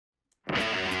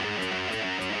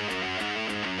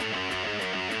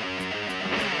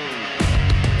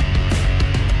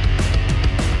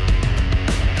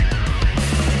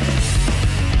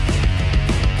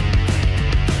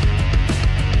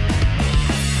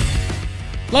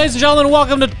Ladies and gentlemen,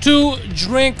 welcome to Two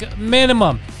Drink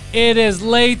Minimum. It is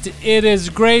late, it is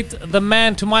great. The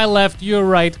man to my left, you're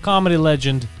right, comedy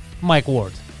legend, Mike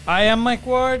Ward. I am Mike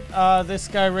Ward. This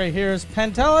guy right here is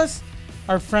Pantelis.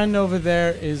 Our friend over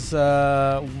there is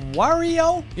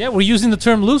Wario. Yeah, we're using the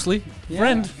term loosely. Yeah.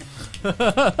 Friend.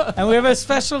 And we have a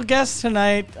special guest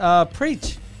tonight,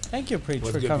 Preach. Thank you, Preach,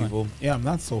 for coming. People? Yeah, I'm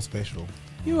not so special.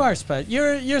 You are special.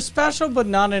 You're special, but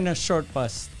not in a short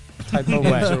bus type of way.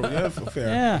 Yeah, fair.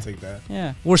 Yeah. I'll take that.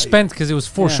 Yeah. We're spent because it was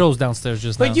 4 shows downstairs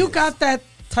just now. But you got that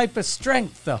type of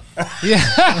strength, though. Yeah.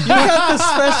 You got the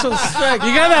special strength.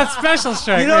 You got that special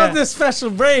strength. You don't have the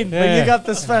special brain, but you got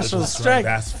the special strength.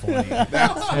 That's funny.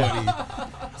 That's funny.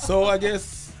 So I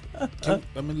guess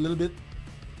I'm a little bit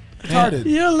tarded.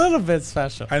 You're a little bit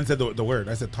special. I didn't say the word.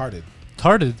 I said tarded.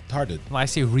 Tarded? Tarded. Well, I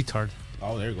say retard.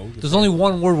 Oh, there you go. There's only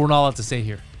one word we're not allowed to say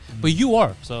here. But you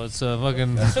are, so it's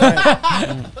fucking... That's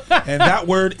right. And that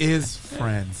word is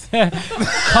friends.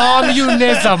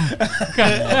 Communism.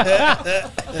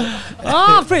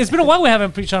 It's been a while we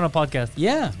haven't preached on a podcast.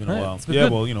 Yeah. It's been a while. been Yeah,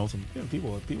 good. well, you know, some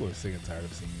people are sick and tired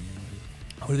of seeing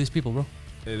you. Who are these people, bro?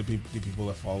 The people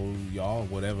that follow y'all,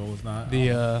 whatever was not.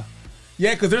 The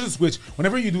Yeah, because there's a switch.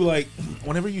 Whenever you do like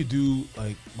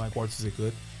Mike Ward says it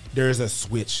good, there's a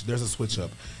switch. There's a switch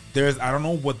up. I don't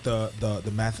know what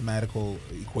the mathematical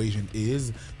equation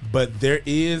is, but there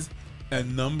is a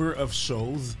number of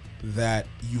shows that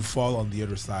you fall on the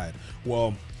other side.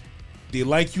 Well, they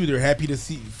like you. They're happy to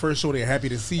see. First show, they're happy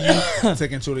to see you.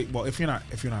 Second show, if you're not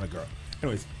a girl.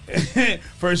 Anyways,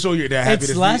 first show, they're happy to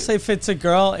see you. It's less if it's a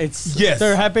girl.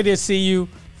 They're happy to see you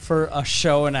for a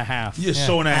show and a half. Yeah,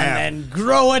 show and a half. And then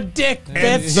grow a dick,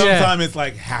 And bitch. sometimes it's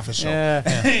like half a show.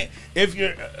 Yeah. If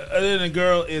you're other than a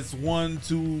girl, it's 1,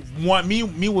 2, 1.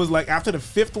 Me was like after the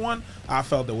 5th one, I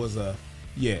felt there was a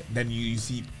Then you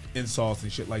see insults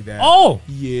and shit like that. Oh!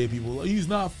 Yeah, people like, he's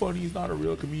not funny. He's not a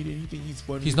real comedian. You think he's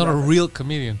funny? He's not a real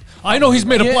comedian. I know he's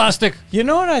made of plastic. You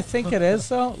know what I think it is,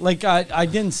 though? Like, I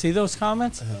didn't see those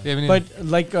comments. Yeah, me but,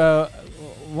 like,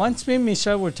 once me and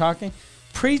Michelle were talking,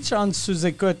 Preach on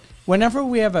Suzekut, whenever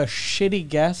we have a shitty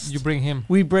guest, You bring him.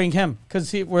 we bring him.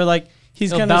 Because we're like, he's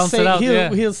He'll going to bounce it out,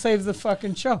 save, he'll save the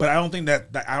fucking show. But I don't think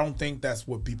I don't think that's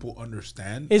what people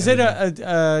understand. Is it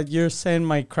you're saying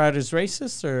my crowd is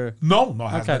racist, or? No. It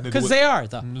has Okay, nothing to do because with- they are,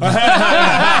 though.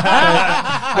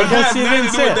 I guess you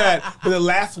didn't say it. that. But the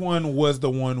last one was the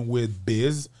one with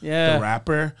Biz, Yeah. the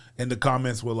rapper, and the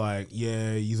comments were like,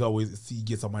 "Yeah, he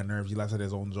gets on my nerves. He laughs at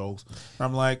his own jokes." And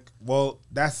I'm like, "Well,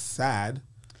 that's sad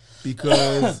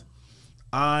because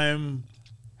I'm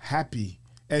happy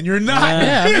and you're not."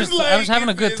 Yeah, I'm just It's having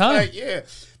a good time. Like, yeah,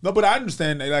 no, but I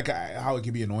understand like how it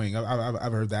can be annoying.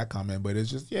 I've heard that comment, but it's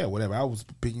just whatever. I was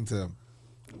speaking to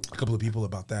a couple of people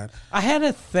about that. I had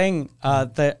a thing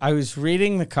that I was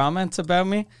reading the comments about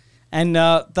me, and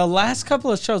the last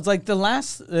couple of shows, like the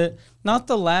last, not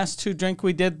the last two drink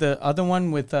we did, the other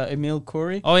one with Emil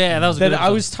Khoury. Oh, yeah, that was a good That I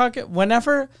episode. was talking,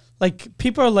 whenever, like,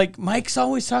 people are like, Mike's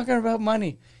always talking about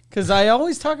money. Because I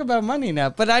always talk about money now.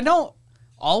 But I don't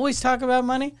always talk about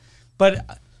money.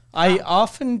 But I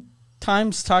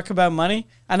oftentimes talk about money,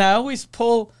 and I always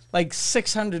pull, like,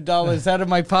 $600 out of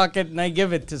my pocket, and I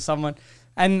give it to someone.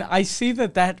 And I see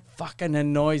that fucking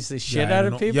annoys the shit out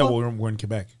of people. Yeah, well, we're in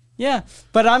Quebec. Yeah,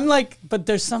 but I'm like, but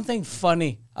there's something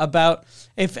funny about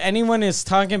if anyone is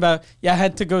talking about, I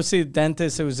had to go see the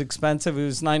dentist. It was expensive. It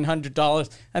was $900,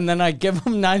 and then I give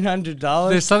them $900.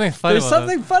 There's something funny There's about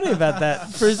something funny about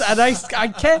that. And I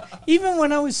can't, even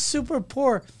when I was super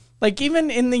poor, like even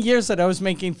in the years that I was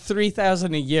making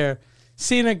 $3,000 a year,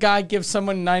 seeing a guy give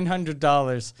someone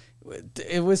 $900,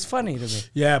 it was funny to me.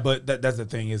 Yeah, but that's the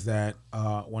thing is that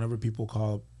whenever people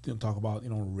talk about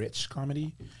rich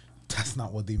comedy, that's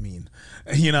not what they mean.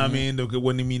 You know what I mean?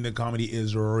 When they mean the comedy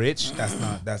is rich,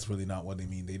 that's really not what they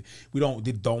mean. They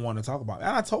don't want to talk about it.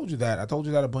 And I told you that.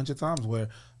 a bunch of times where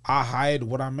I hide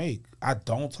what I make. I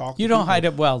don't talk. You don't hide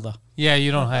it well, though. Yeah,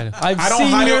 you don't hide it. I've I don't seen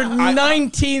hide your it.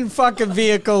 19 fucking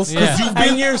vehicles Yeah.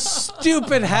 and your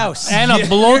stupid house. And a Your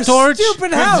blowtorch.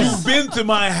 stupid 'Cause house. you've been to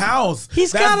my house.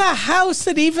 He's got a house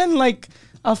that even like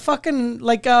a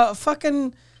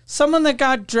fucking someone that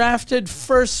got drafted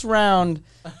first round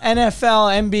NFL,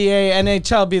 NBA,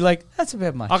 NHL be like, that's a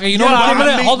bit much. Okay, you know Yeah, what? but I'm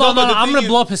gonna I mean, hold on. no, but the I'm thing gonna is,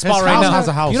 blow up his spot his right house now. has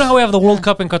a house. You know how we have the World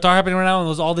Cup in Qatar happening right now, and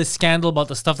there's all this scandal about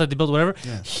the stuff that they built, whatever.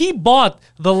 Yeah. He bought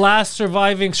the last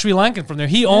surviving Sri Lankan from there.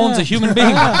 He owns a human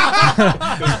being.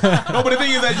 No, but the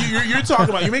thing is that you're talking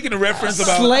about. You're making a reference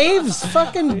about. Slaves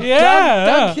fucking Yeah,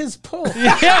 dug his pool.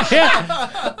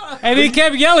 yeah. And he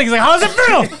kept yelling. He's like, "How's it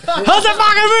feel? How's it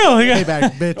fucking feel?"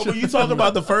 Payback, bitch. No, but you talk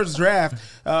about the first draft.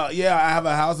 yeah, I have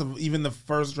a house. Of even the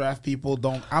first draft people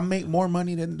don't. I make more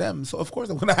money than them, so of course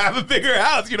I'm gonna have a bigger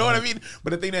house. You know what I mean?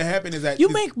 But the thing that happened is that you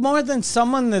make more than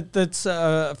someone that's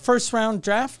first round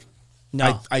draft.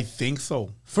 No, I think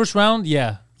so. First round,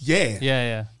 yeah.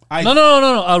 Yeah.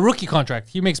 No. A rookie contract.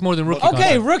 He makes more than rookie contract.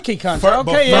 Okay, rookie contract.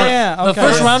 But Okay, yeah. The Okay.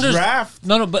 first rounders. Draft.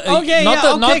 No, but Okay, not yeah,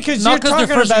 the, okay, 'cause you're because they're talking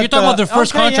first. about You're talking about their the-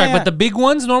 first okay, contract, yeah. but the big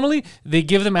ones normally they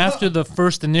give them after the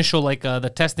first initial, like the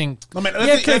testing. I mean, Yeah,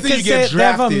 let's say because you get they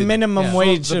have a drafted. minimum Yeah.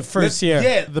 wage So the first year.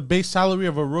 Yeah, The base salary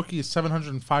of a rookie is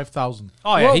 $705,000.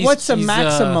 Oh yeah, What's the he's,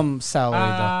 maximum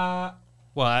salary though?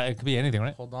 Well, it could be anything,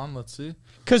 right? Hold on, let's see.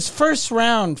 Because first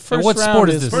round what round sport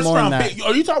is is this? first more than round that. pick.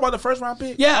 Are you talking about the first round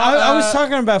pick? Yeah, I was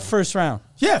talking about first round.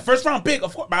 Yeah, first round pick.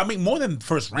 Of course, but I make more than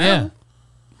first round. Yeah.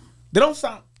 They don't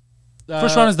sound.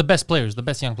 First round is the best players, the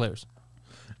best young players.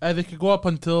 They could go up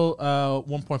until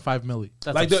 1.5 milli.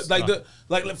 That's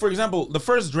Like for example, the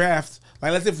first draft.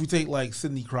 Like let's say if we take like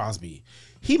Sidney Crosby,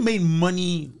 he made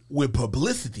money with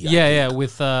publicity. I think. Yeah,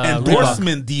 with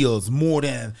Endorsement deals more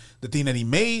than the thing that he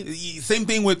made. Same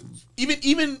thing with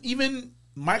even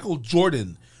Michael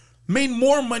Jordan made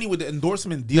more money with the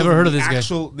endorsement deals. Never heard than of the this guy.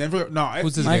 actual, Never. No,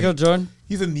 Who's this Michael Jordan.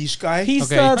 He's a niche guy. He's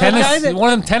Okay, the tennis. guy that,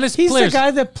 One of them tennis he's players. the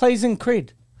guy that plays in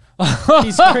Creed.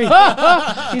 He's Creed.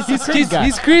 He's the Creed guy.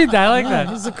 He's Creed. I like Yeah, that.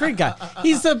 he's the Creed guy.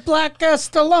 He's the black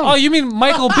Stallone. Oh, you mean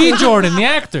Michael B. Jordan, the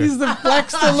actor? He's the black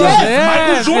Stallone.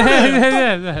 Yes, Michael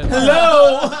Jordan. Yeah.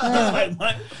 Hello.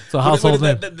 So household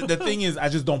name. The thing is, I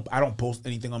don't post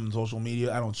anything on social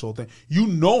media. I don't show things. You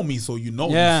know me, so you know.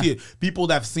 Yeah. You see it. People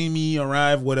that have seen me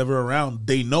arrive, whatever around,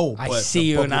 they know. I but see the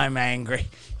you and public- I'm angry.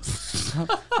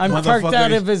 I'm parked Motherfucker,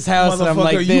 out of his house and I'm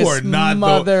like, motherfucker, this you are not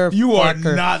motherfucker. you are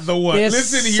not the one. This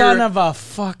Listen here. son of a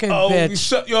fucking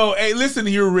bitch. Yo, hey, listen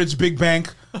here, Rich Big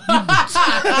Bank. You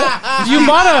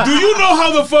bought Do you know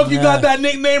how the fuck you got that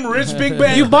nickname, Rich Big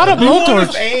Bank? You bought a You wanna-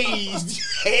 blowtorch.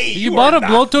 Hey, You bought are a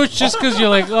not- blowtorch just because you're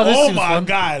like, oh, this Oh seems my fun.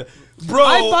 god, bro!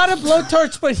 I bought a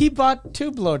blowtorch, but he bought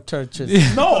 2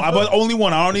 blowtorches. No, I bought only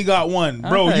one. I only got one,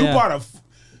 bro. Okay, You yeah. bought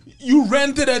you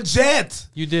rented a jet.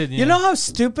 You did. Yeah. You know how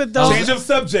stupid those... Change of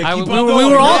subject. I- Keep we on were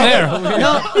going. all there.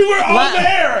 No, We were all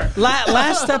there.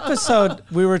 last episode,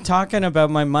 we were talking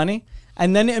about my money,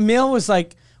 and then Emil was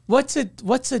like, what's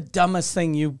the dumbest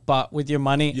thing you bought with your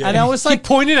money? Yeah. And I was He like,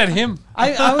 pointed at him. I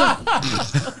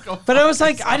was, but I was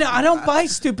like, I don't buy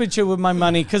stupid shit with my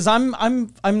money because I'm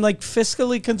like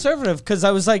fiscally conservative because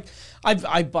I was like,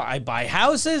 I buy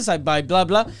houses, I buy blah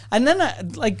blah, and then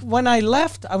when I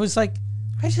left, I was like,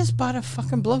 I just bought a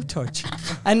fucking blowtorch,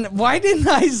 and why didn't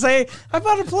I say I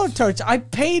bought a blowtorch? I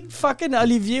paid fucking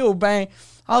Olivier Aubin.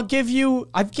 I've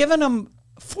given him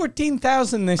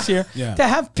 14,000 this year Yeah. to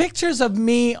have pictures of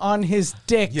me on his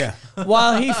dick Yeah.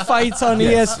 while he fights on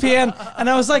ESPN. And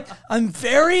I was like, I'm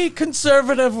very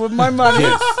conservative with my money.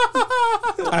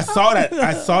 I saw that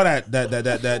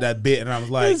bit, and I was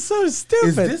like, It's so stupid.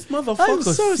 "Is this motherfucker I'm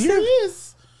so serious?"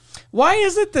 Why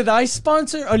is it that I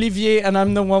sponsor Olivier and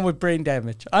I'm the one with brain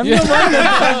damage? I'm the one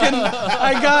that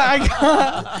fucking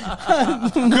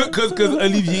Because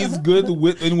Olivier's good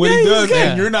in what Yeah, he he's does, good.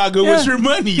 and you're not good Yeah. with your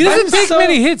money. He doesn't I'm take so-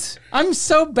 many hits. I'm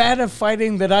so bad at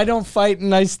fighting that I don't fight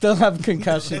and I still have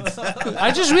concussions.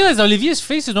 I just realized Olivier's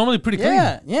face is normally pretty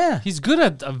clean. Yeah. He's good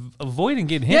at avoiding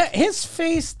getting hit. Yeah, his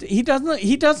face. He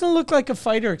doesn't look like a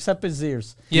fighter except his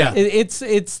ears. Yeah. It's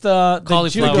the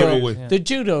Cauliflower. judo, Giveaway. the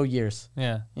judo years.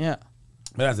 Yeah. Yeah.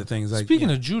 But that's the thing. It's like, Speaking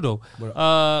of judo,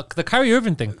 the Kyrie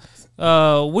Irving thing.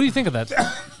 What do you think of that?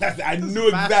 I knew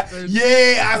exactly.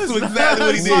 Yeah, I knew exactly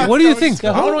what he did. What do you think?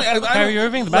 I don't know. Kyrie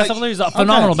Irving, the basketball player, he's a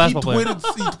phenomenal basketball player. He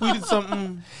tweeted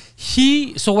something.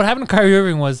 So what happened to Kyrie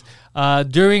Irving was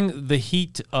during the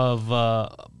heat of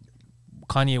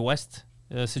Kanye West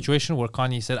situation where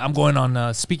Kanye said, I'm going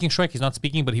on speaking strike. He's not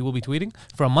speaking, but he will be tweeting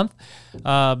for a month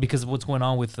because of what's going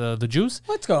on with the Jews.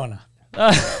 What's going on?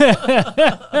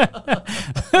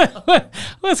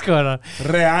 What's going on?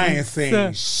 I ain't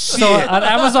saying shit. So on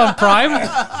Amazon Prime,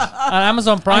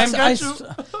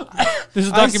 there's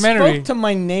a documentary. I spoke to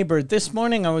my neighbor this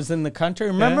morning. I was in the country.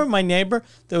 Remember my neighbor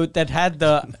that had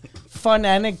the fun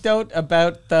anecdote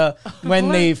about when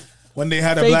they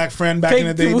had a black friend back in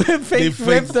the day. Fake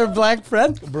whipped their black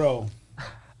friend. Bro.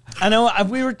 I know.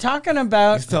 We were talking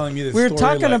about. He's telling me this We were story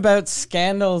talking like- about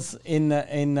scandals in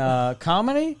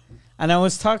comedy, and I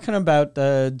was talking about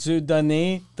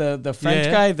Dieudonné, the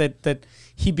French guy that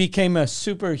he became a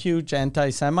super huge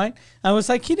anti-Semite. I was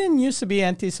like, he didn't used to be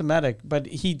anti-Semitic, but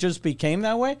he just became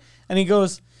that way. And he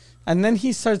goes, and then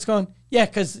he starts going, yeah,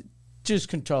 because Jews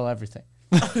control everything.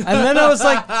 And then I was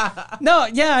like, no,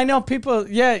 yeah, I know people,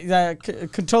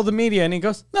 control the media. And he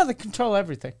goes, no, they control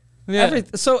everything. Yeah.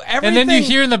 So everything. And then you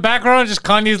hear in the background just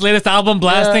Kanye's latest album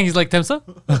blasting. He's like, Timsa?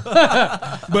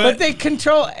 but they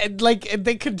control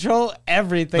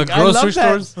everything. The grocery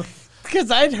stores?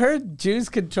 Because I'd heard Jews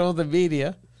control the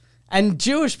media. And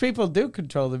Jewish people do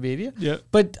control the media. Yeah.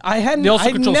 But I'd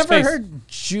control never space. heard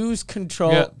Jews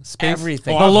control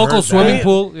everything. The I've local heard swimming that.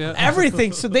 pool. Yeah.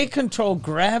 Everything. So they control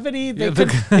gravity. They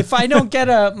Yeah, if I don't get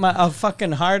a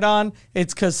fucking hard on,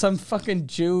 it's because some fucking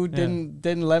Jew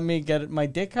didn't let me get my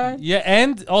dick hard. Yeah,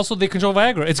 and also they control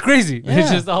Viagra. It's crazy. Yeah. It's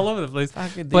just all over the place.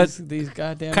 Fucking But these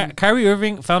goddamn. Kyrie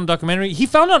Irving found a documentary. He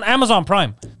found it on Amazon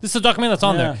Prime. This is a documentary that's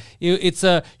on there. It's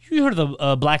you heard of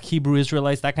the Black Hebrew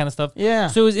Israelites, that kind of stuff. Yeah.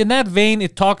 So in that vein,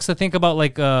 it talks, I think, about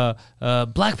like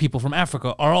black people from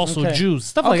Africa are also Jews,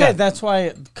 stuff like that. That's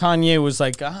why Kanye was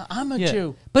like, I'm a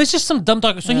Jew. But it's just some dumb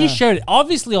talk. So he shared it.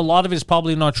 Obviously, a lot of it is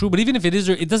probably not true. But even if it is,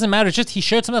 it doesn't matter. It's just he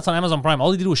shared something that's on Amazon Prime.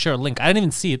 All he did was share a link. I didn't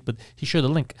even see it, but he shared the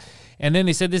link. And then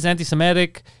they said this is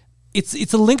anti-Semitic.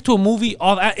 It's a link to a movie.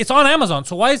 It's on Amazon.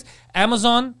 So why is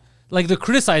Amazon, like, they're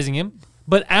criticizing him,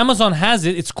 but Amazon has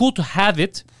it. It's cool to have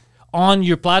it on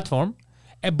your platform,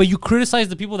 but you criticize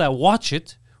the people that watch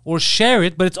it or share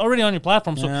it, but it's already on your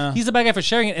platform. So he's a bad guy for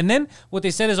sharing it. And then what they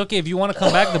said is, okay, if you want to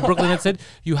come back, the Brooklyn Nets said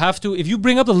you have to, if you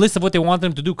bring up the list of what they want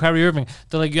them to do, Kyrie Irving,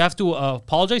 they're like, you have to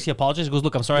apologize. He apologized. He goes,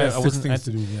 look, I'm sorry. I wasn't. 6 things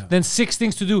to do, yeah. Then 6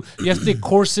 things to do. You have to take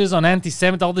courses on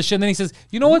anti-Semitic, all this shit. And then he says,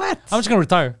 you know what? I'm just going to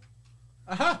retire.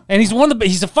 And he's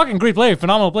a fucking great player,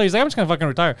 phenomenal player. He's like, I'm just gonna fucking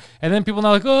retire. And then people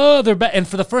now like, oh, they're bad. And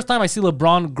for the first time, I see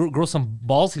LeBron grow some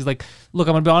balls. He's like, look,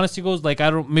 I'm gonna be honest. He goes, like,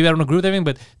 maybe I don't agree with everything,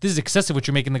 but this is excessive what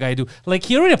you're making the guy do. Like,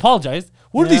 he already apologized.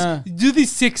 What are these? Do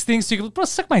these 6 things? So you go, bro,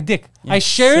 suck my dick. I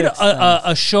shared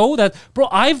a show that, bro,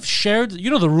 I've shared.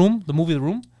 You know The Room, the movie The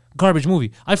Room, garbage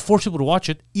movie. I forced people to watch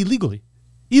it illegally.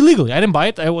 I didn't buy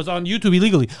it. I was on YouTube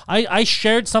illegally. I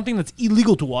shared something that's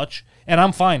illegal to watch, and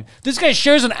I'm fine. This guy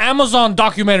shares an Amazon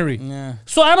documentary. Yeah.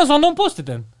 So Amazon, don't post it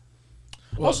then.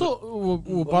 Also,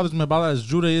 what bothers me about that is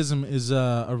Judaism is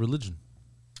a religion.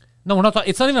 No, we're not talking.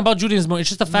 It's not even about Judaism. It's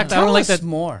just the fact that I don't like that.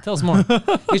 Tell us more.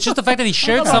 It's just the fact that he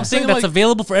shared something that's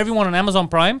available for everyone on Amazon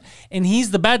Prime, and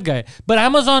he's the bad guy. But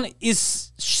Amazon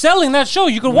is selling that show.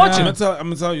 You can watch it. I'm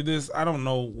gonna tell you this. I don't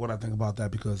know what I think about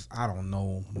that because I don't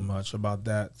know much about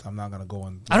that. So I'm not gonna go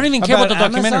in. I don't even care about the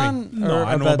documentary. No,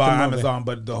 I know about Amazon,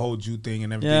 but the whole Jew thing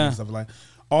and everything and stuff like.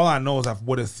 All I know is that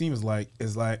what it seems like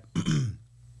is like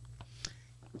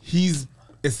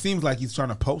it seems like he's trying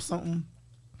to post something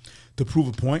to prove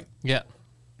a point. Yeah.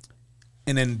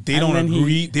 And then they don't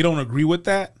agree. They don't agree with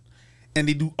that, and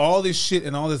they do all this shit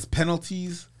and all this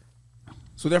penalties.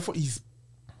 So therefore,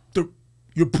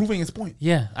 you're proving his point.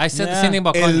 Yeah, I said the same thing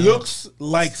about It Kanye. looks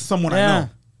like someone I know.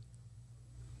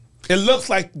 It looks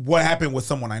like what happened with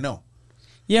someone I know.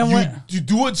 Yeah, you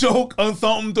do a joke on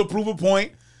something to prove a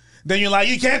point, then you're like,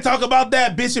 you can't talk about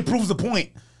that, bitch. It proves a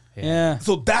point. Yeah.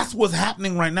 So that's what's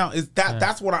happening right now.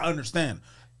 That's what I understand.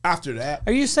 After that,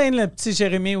 are you saying that Petit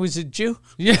Jeremy was a Jew?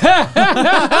 Yeah. that's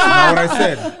not what I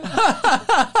said.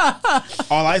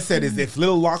 All I said is if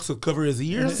little locks would cover his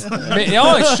ears. Oh, it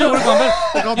should have gone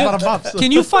better.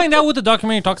 Can you find out what the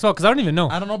documentary talks about? Because I don't even know.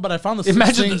 I don't know, but I found the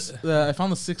 6 things. I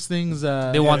found the 6 things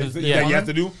they wanted. You have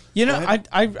to do. You know,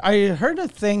 I heard a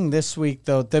thing this week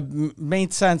though that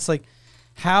made sense. Like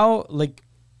how like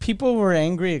people were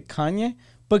angry at Kanye,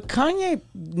 but Kanye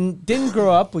didn't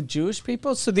grow up with Jewish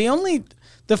people, so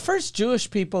the first Jewish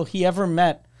people he ever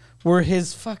met were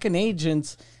his fucking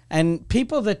agents and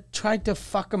people that tried to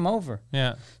fuck him over.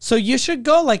 Yeah. So you should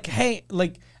go like, hey,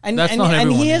 like, and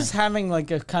he is having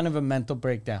like a kind of a mental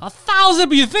breakdown. 1,000,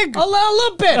 but you think a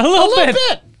little bit.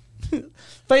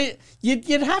 But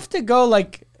you'd have to go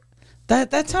like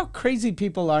that. That's how crazy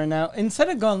people are now. Instead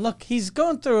of going, look, he's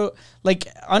going through like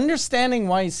understanding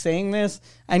why he's saying this,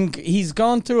 and he's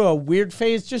going through a weird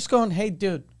phase. Just going, hey,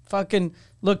 dude, fucking.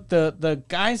 Look, the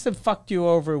guys that fucked you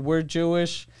over were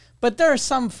Jewish, but there are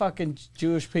some fucking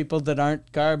Jewish people that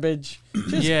aren't garbage.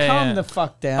 Just calm the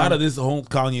fuck down. Out of this whole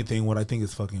Kanye thing, what I think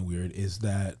is fucking weird is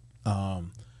that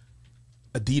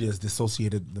Adidas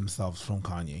dissociated themselves from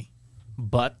Kanye.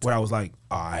 But where I was like,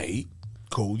 alright,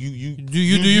 cool. You do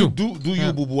you, boo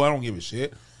boo. I don't give a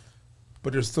shit.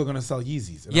 But they're still gonna sell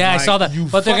Yeezys. And I saw that.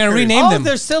 But they're gonna rename them.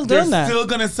 They're still doing that. They're still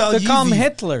gonna sell Yeezys. They call them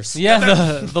Hitlers.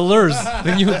 Yeah, the lures.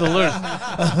 The new lures.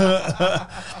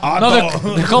 No,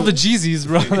 they're called the Jeezys,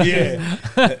 bro. Yeah.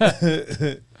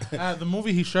 The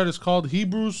movie he shared is called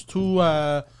Hebrews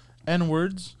 2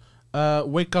 N-words.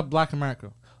 Wake Up Black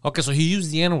America. Okay, so he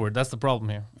used the N-word. That's the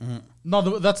problem here. Mm-hmm.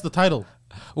 No, that's the title.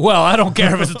 Well, I don't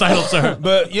care if it's the title, sir.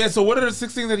 But yeah, so what are the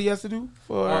 6 things that he has to do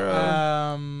for?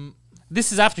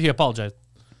 This is after he apologized.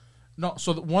 No,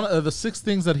 so one of the 6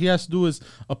 things that he has to do is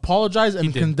apologize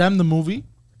and condemn the movie.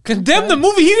 Condemn the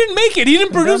movie. He didn't make it. He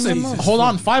didn't produce it. Hold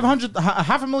on,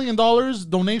 $500,000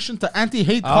 donation to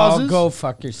anti-hate causes. Oh, go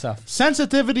fuck yourself.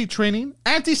 Sensitivity training,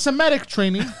 anti-Semitic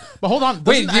training. But hold on,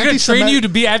 Wait, you're gonna train you to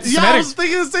be anti-Semitic? Yeah, I was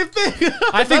thinking the same thing.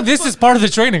 I think this is part of the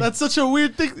training. That's such a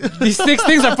weird thing. These 6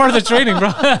 things are part of the training,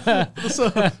 bro. So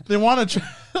they want to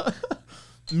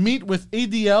meet with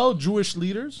ADL Jewish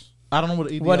leaders. I don't know what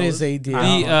ADL is. What is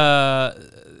ADL?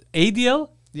 The ADL.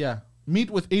 Yeah.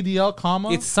 Meet with ADL,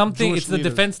 comma. It's something. Jewish It's the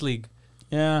leaders. defense league.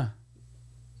 Yeah.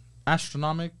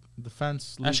 Astronomic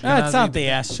Defense League. No, it's not the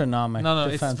astronomic. No,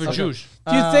 defense. it's for Jews.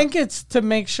 Do you think it's to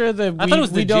make sure that I thought it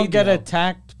was we the don't get JDL.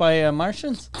 attacked by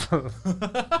Martians?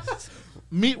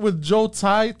 Meet with Joe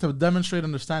Tsai to demonstrate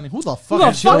understanding. Who the fuck Who the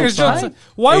is fuck Joe is Tsai? Johnson?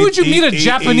 Why would you meet a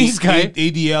Japanese guy?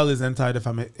 ADL is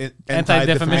Anti-Defamation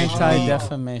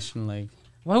Anti-Defamation League.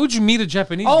 Why would you meet a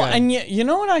Japanese Oh, guy? and you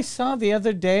know what I saw the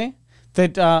other day?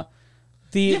 That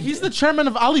Yeah, he's the chairman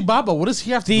of Alibaba. What does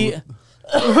he have to do?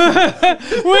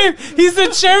 Wait, he's the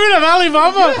chairman of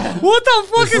Alibaba. What the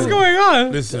fuck is going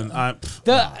on? Listen,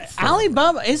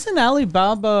 Alibaba isn't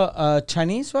Alibaba a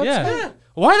Chinese website? Yeah.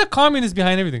 Why are the communists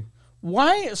behind everything?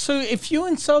 Why? So if you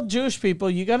insult Jewish people,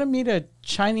 you got to meet a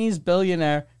Chinese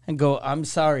billionaire and go, "I'm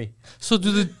sorry." So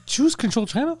do the Jews control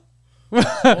China?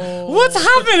 What's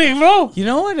happening, bro? You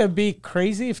know what? It'd be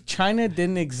crazy if China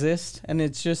didn't exist and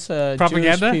it's just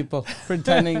Propaganda? Jewish people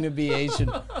pretending to be Asian.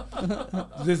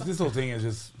 this whole thing is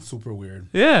just super weird.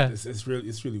 Yeah. It's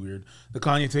really weird. The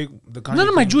Kanye None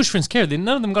of my thing- Jewish friends cared. None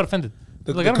of them got offended.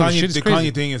 The, Like, the I don't give a Kanye, shit, it's the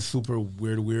crazy. Kanye thing is super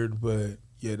weird, but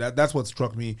yeah, that's what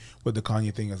struck me with the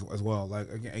Kanye thing as well. Like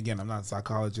again, I'm not a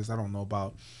psychologist. I don't know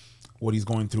about what he's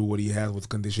going through, what he has, what's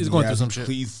conditions. He's going he has. through some shit.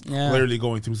 He's Yeah. clearly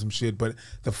going through some shit. But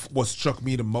what struck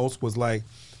me the most was like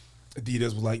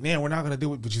Adidas was like, "Man, we're not gonna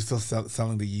do it," but you're still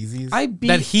selling the Yeezys.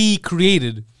 That he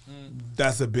created.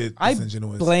 That's a bit I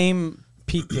disingenuous. blame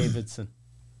Pete Davidson.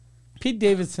 Pete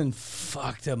Davidson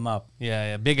fucked him up.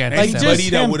 Yeah, big Like, anti-Semite.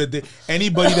 just him.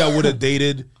 Anybody that would have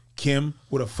dated Kim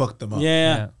would have fucked him up.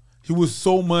 Yeah. He was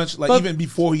so much like, But- even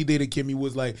before he dated Kim,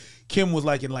 Kim was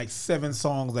like in like 7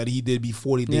 songs that he did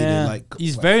before he dated. Yeah. Like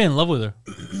He's very in love with her.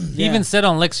 He Yeah. even said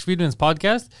on Lex Friedman's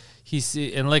podcast,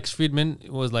 and Lex Friedman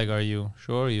was like, "Are you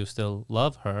sure you still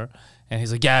love her?" And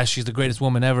he's like, "Yeah, she's the greatest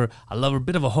woman ever. I love her,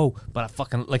 bit of a hoe, but I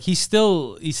fucking like." He's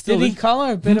still. Did he call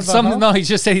her a bit of a hoe? No, he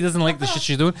just said he doesn't like the shit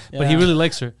she's doing, but he Yeah. really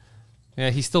likes her.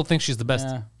 Yeah, he still thinks she's the best.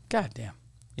 Yeah. Goddamn.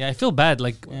 Yeah, I feel bad.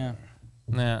 Like, Yeah.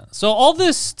 yeah. So all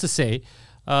this to say,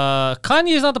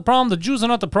 Kanye is not the problem. The Jews are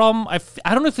not the problem. I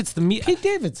don't know if it's the me. Pete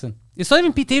Davidson. It's not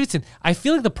even Pete Davidson. I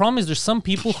feel like the problem is there's some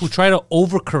people who try to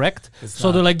overcorrect.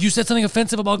 So they're like, "You said something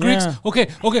offensive about Greeks. Yeah. Okay,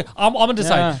 I'm gonna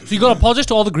decide." Yeah. So you gotta apologize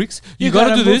to all the Greeks. You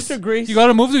gotta do move this. to Greece. You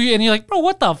gotta move to, and you're like, "Bro,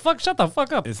 what the fuck? Shut the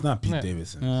fuck up." it's not Pete Yeah.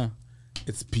 Davidson. Yeah.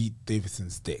 It's Pete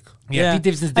Davidson's dick. Yeah, Pete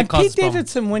Davidson's dick And causes Pete problem.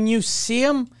 Davidson, when you see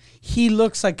him, he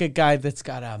looks like a guy that's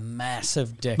got a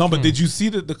massive dick. No, but did you see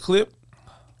the clip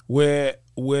where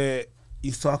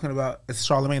he's talking about, it's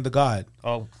Charlemagne the God.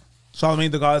 Oh,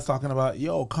 Charlemagne the God is talking about,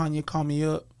 "Yo, Kanye called me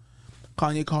up.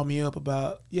 Kanye called me up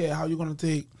about, how you gonna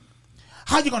take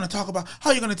what do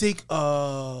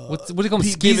you call him?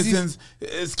 Skeezies?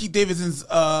 Pete Davidson's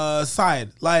side.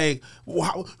 Like,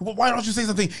 why don't you say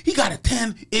something? He got a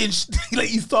 10-inch. Like,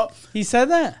 he thought He said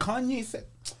that? Kanye said.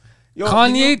 Yo,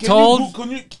 Kanye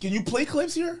can you play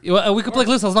clips here? well, we could play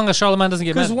clips as long as Charlemagne doesn't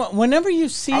get Because mad. whenever you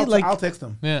see I'll text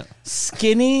him. Yeah,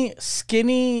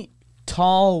 skinny,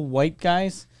 tall white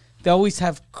guys, they always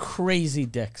have crazy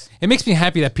dicks. it makes me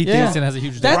happy that Pete Yeah. Davidson has a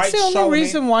huge dick. That's Right, the only Charlemagne-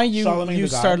 reason why Charlemagne you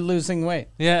the God. start losing weight.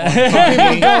 Yeah,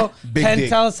 People go, Big dick.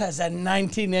 Pantelis has a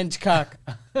 19-inch cock.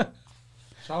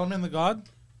 Charlemagne the God?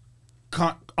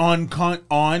 On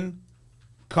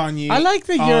Kanye. I like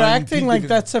that you're on acting Pete like Davidson.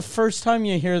 that's the first time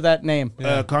you hear that name.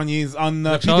 Kanye's on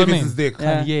Like Pete Charlemagne. Davidson's dick.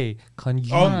 Yeah.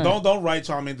 Kanye. Oh, don't write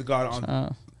Charlemagne the God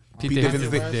on Pete Pete Davidson's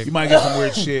Davidson's dick. dick. You might get some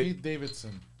weird shit. Pete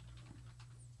Davidson.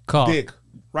 Call. Dick.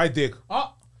 Right dick.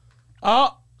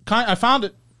 I found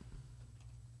it.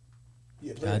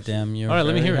 Goddamn, you're All right,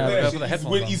 let me very hear it. happy. Yeah, put the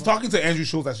headphones on. He's talking to Andrew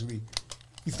Schultz, actually.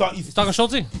 He's talking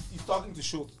Schulte? He's talking to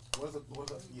Schultz. What is it?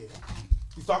 Yeah.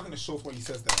 He's talking to Schultz when he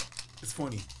says that. It's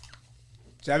funny.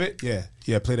 Did you have it?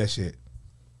 Yeah, play that shit.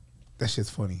 That shit's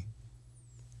funny.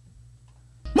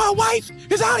 My wife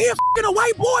is out here f***ing a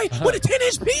white boy with a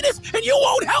 10-inch penis, and you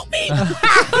won't help me.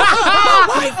 My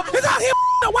wife is out here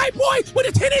f***ing a white boy with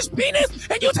a 10-inch penis,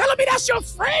 and you telling me that's your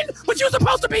friend, but you're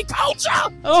supposed to be culture.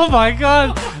 Oh my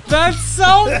god, that's so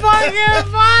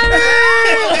fucking funny!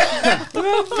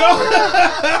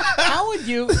 How would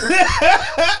you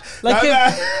like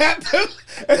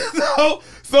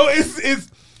if, So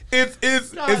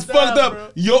it's fucked up. bro.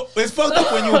 It's fucked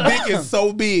up when your dick is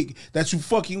so big that you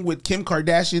fucking with Kim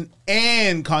Kardashian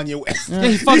and Kanye West. Yeah,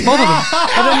 he fucked both of them.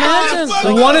 But imagine,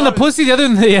 Fuck One in the pussy, the other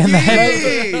in the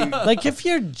head. Yeah. like if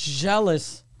you're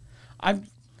jealous, I've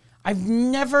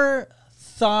never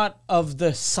thought of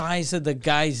the size of the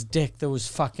guy's dick that was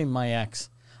fucking my ex.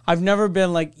 I've never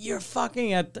been like, you're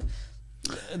fucking at.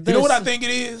 You know what I think it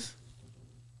is?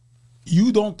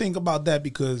 You don't think about that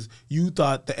because you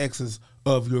thought the exes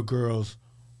of your girls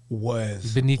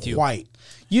was Beneath you. white.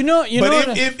 You know. But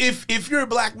What if you're a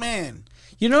black man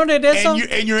you know what it is? though?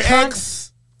 and your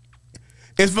ex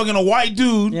is fucking a white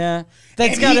dude, Yeah,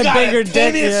 that's and got he a bigger dick.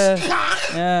 tennis Yeah, cock,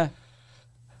 yeah.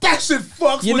 that shit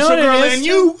fucks You with know your what girl it is, and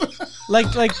you. Like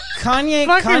Kanye.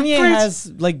 Fucking Kanye Preach.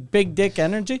 has like big dick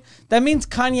energy. That means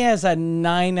Kanye has a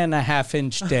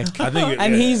 9.5-inch dick. I think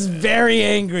and he's very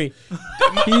angry.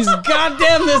 He's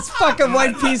goddamn this fucking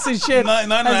white piece of shit has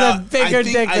a bigger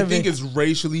dick I than think me. it's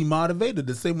racially motivated.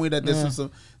 The same way that this is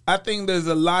some. I think there's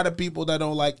a lot of people that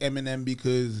don't like Eminem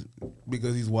because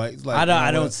he's white. It's like,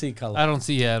 I don't see color. I don't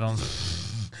see. Yeah, I don't.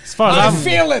 As far as I I'm,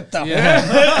 feel it though.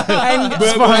 yeah. And,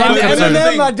 But and here's the Eminem,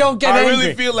 thing. I don't get I angry.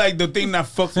 really feel like the thing that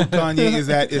fucks with Kanye is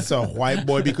that it's a white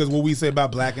boy because what we say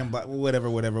about black and black, whatever,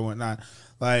 whatnot,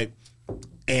 like,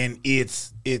 and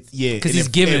it's yeah, 'Cause and he's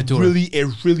giving it to her.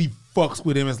 It really fucks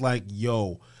with him. It's like,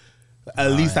 yo,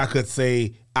 at least I could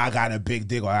say I got a big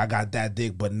dick or I got that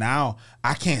dick, but now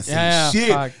I can't say Yeah, shit.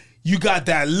 fuck. You got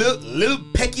that little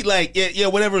pecky, like yeah,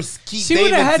 whatever. Keith She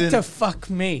would have Davidson. had to fuck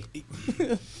me.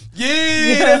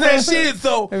 Yeah, that's that shit.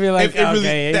 So I'd be like, if it really-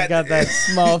 okay, he's got that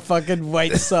small fucking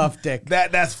white soft dick.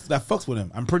 that fucks with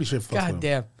him. I'm pretty sure it fucks with him. God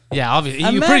damn. Yeah, obviously. You're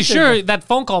Imagine. pretty sure that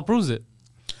phone call proves it.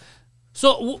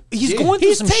 So he's going through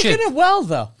He's some taking shit. it well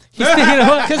though. He's taking it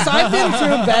well. Because I've been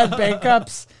through bad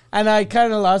breakups and I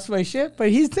kind of lost my shit, but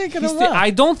he's taking it well. I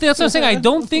don't think that's what I'm saying. I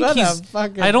don't think What a he's.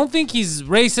 fucking- I don't think he's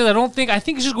racist. I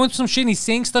think he's just going through some shit. And he's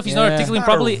saying stuff he's not Yeah. articulating Not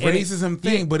properly. a racism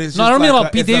thing, but it's No, just I don't mean like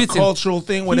about Pete it's a Davidson. cultural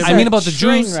thing. I Whatever. mean about the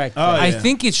train Jews. wreck, Oh, though. yeah. I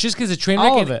think it's just because it's train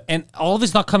All wreck of it. and all of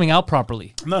it's not coming out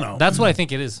properly. No. That's what I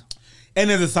think it is. And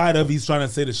there's a side of he's trying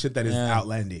to say the shit that is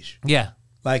outlandish. Yeah.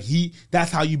 Like that's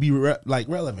how you be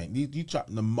relevant. You try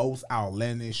the most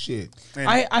outlandish shit. And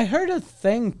I heard a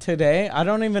thing today. I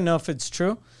don't even know if it's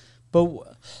true, but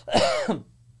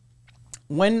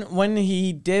when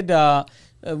he did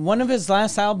one of his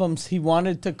last albums, he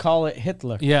wanted to call it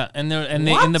Hitler. Yeah, and they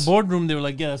in the boardroom they were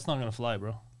like, "Yeah, that's not gonna fly,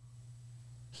 bro."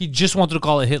 He just wanted to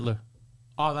call it Hitler.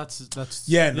 Oh, that's no.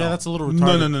 that's a little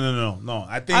retarded. No.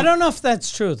 I think I don't know if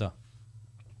that's true though.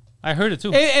 I heard it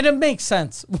too. And it makes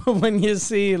sense when you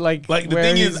see like the where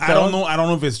thing he's is I don't going. know. I don't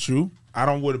know if it's true. I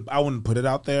wouldn't put it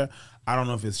out there. I don't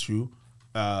know if it's true.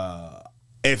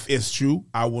 If it's true,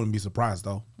 I wouldn't be surprised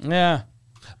though. Yeah,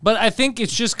 But I think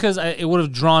it's just because it would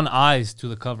have drawn eyes to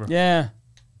the cover. yeah.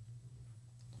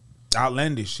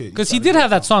 Outlandish shit. Because he did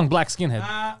have that song, Black Skinhead.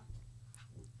 I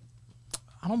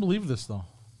don't believe this though.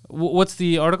 What's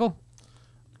the article?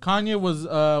 Kanye was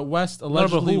West No, but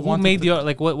allegedly who wanted made to-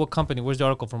 the what company? Where's the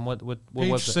article from? What website?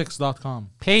 Page6.com.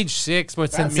 Page 6, but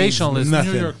it's That means sensationalist.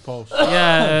 nothing. New York Post.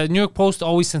 Yeah, New York Post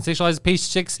always sensationalizes Page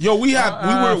 6. Yo, we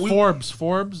have we Forbes.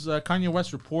 Kanye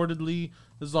West reportedly.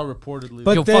 This is all reportedly.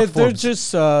 But Yo, they're fuck Forbes.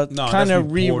 just that's kind of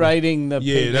reported. rewriting the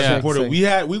Yeah, Page that's Six reported.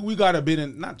 thing. We got a bit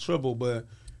in not trouble, but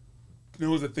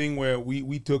there was a thing where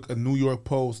we took a New York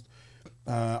Post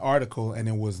article and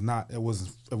it was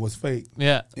fake.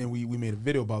 Yeah. And we made a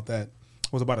video about that.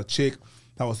 It was about a chick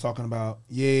that was talking about,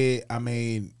 I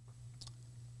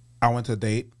went to a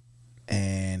date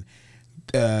and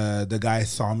the guy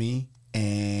saw me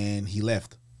and he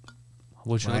left.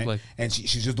 What you Right? look like? And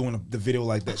she's just doing the video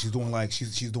like that. She's doing like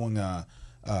she's doing a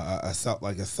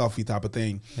selfie type of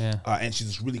thing. Yeah. And she's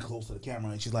just really close to the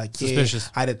camera and she's like,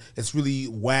 Suspicious. It's really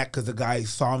whack because the guy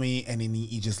saw me and then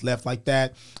he just left like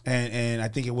that. And I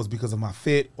think it was because of my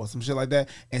fit or some shit like that.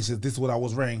 And she said, this is what I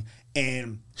was wearing.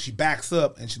 And she backs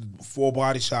up and she did a full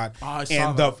body shot. Oh, I saw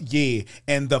and that.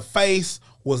 and the face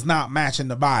was not matching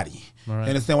the body. Right. You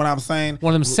understand what I'm saying?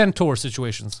 One of them centaur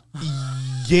situations.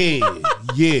 Yeah,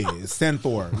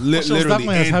 centaur, was literally.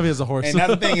 definitely as heavy as a horse. And the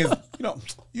other thing is,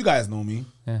 you guys know me.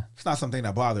 Yeah. It's not something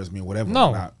that bothers me or whatever.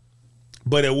 No.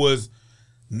 But it was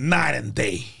night and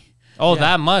day. Oh,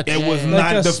 that much. It was Like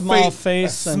not a the small face,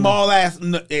 face a and- small ass,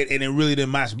 and it really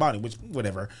didn't match the body, which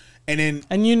whatever. And then,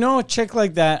 And you know, a chick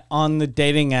like that on the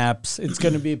dating apps, it's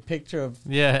gonna be a picture of.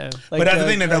 Yeah. Like but that's the a-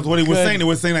 thing a that's what he was good- saying. They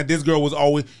were saying that this girl was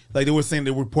always like they were saying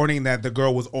they were reporting that the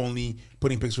girl was only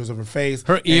putting pictures of her face,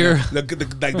 Her and ear. like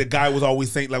the guy was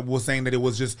always saying that it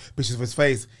was just pictures of his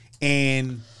face,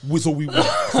 and so we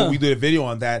did a video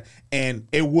on that, and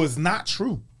it was not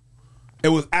true. It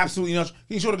was absolutely not. Can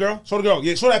you show the girl? Show the girl.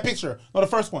 Yeah, show that picture. No, the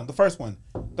first one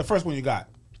you got.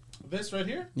 This right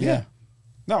here? Yeah.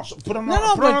 No, put on. No,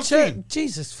 put on but screen.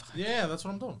 Jesus. Yeah, that's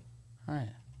what I'm doing. All right.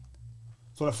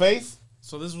 So the face.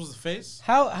 So this was the face,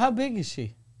 How big is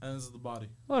she? and this is the body.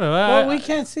 Whatever. Well, we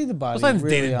can't see the body. Besides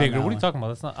really dated on bigger. that What are you one. talking about?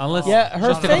 That's not unless. Yeah, her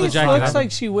Just take off the face jacket. looks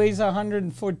like she weighs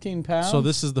 114 pounds. So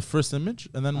this is the first image,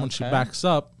 and then when she Okay. backs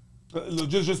up,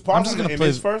 Just pause I'm just on the gonna play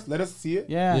image the- first. Let us see it.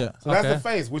 Yeah. yeah. So that's Okay. the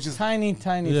face, which is, Tiny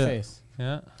Yeah. face.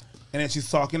 Yeah. and then she's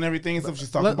talking and everything and stuff. She's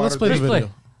talking about Let's her play the Press dick. play.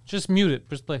 video. Just mute it.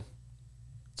 Press play.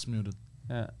 It's muted.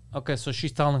 Yeah. Okay, so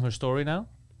she's telling her story now.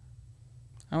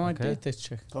 I want to Okay. date this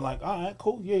chick. So I'm like, all right,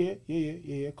 cool,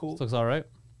 yeah, cool. Looks all right.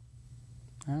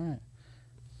 All right.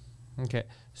 Okay.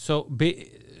 So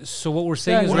so what we're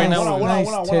saying is Yeah, right nice. now. Nice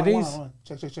hold titties. on.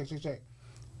 Check.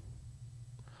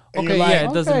 Okay, you're yeah,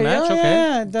 it doesn't match. yeah, Okay.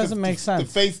 yeah, it doesn't make The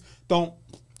sense. face don't.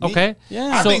 Okay. Yeah.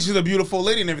 I So- think she's a beautiful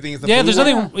lady and everything. and stuff, Yeah, but there's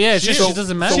we nothing. were- Yeah, it's just So- she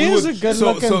doesn't so match. She we is was- a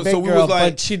good-looking so big we was girl,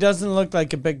 like- but she doesn't look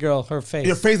like a big girl. Her face.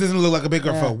 Your face doesn't look like a big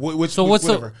girl. Yeah. Which, So what's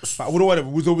the- whatever.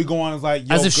 Whatever. So we go on. It's like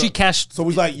yo, As if she girl- cashed. So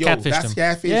he's like, yo, catfished that's him.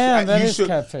 catfish. Yeah, that you is should,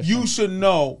 catfishing. You should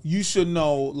know. You should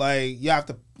know. Like you have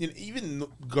to. Even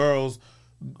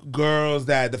girls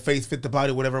that the face fit the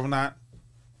body, whatever or not.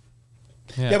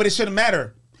 Yeah, but it shouldn't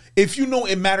matter. If you know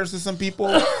it matters to some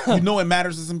people, you know it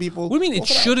matters to some people. What do you mean go it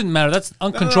for that. shouldn't matter? That's No,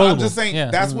 uncontrollable. I'm just saying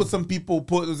Yeah. that's what some people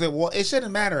put. Say, well, it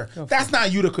shouldn't matter. That's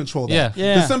not you to control that. Yeah.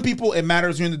 Yeah. To some people, it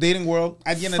matters. You're in the dating world.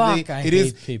 At the end of the Fuck, day, I it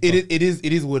is. hate people.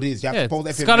 It is what it is. You have Yeah, to post that.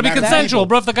 it's if it got to be matters to consensual, people.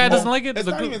 bro. If the guy Well, doesn't like it, it's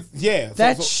the not gr- even. Yeah. So-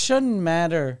 That so- shouldn't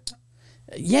matter.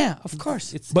 Yeah, of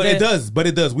course. But it does. We But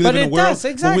live in a it world. does,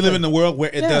 But exactly. we live in a world where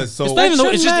it Yeah. does. So It's not even.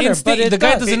 shouldn't It's just matter, instinct. but it The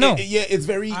guy does. doesn't know. yeah, it's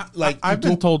very like I've you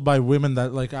been do- told by women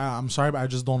that like I'm sorry, but I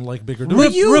just don't like bigger dudes.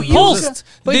 But you- Repulsed.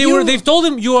 but They've told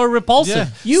him you are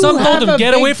repulsive. Yeah. Some have told him a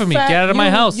get big away from me. fat- Get out of my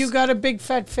house. You got a big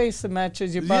fat face that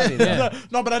matches your body. Yeah. though.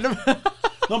 No, but I never.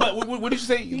 No, but what did you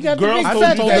say? You got the Girls big I've told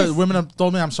been you told that. that women have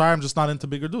told me I'm sorry, I'm just not into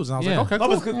bigger dudes, and I was Yeah. like, okay, No,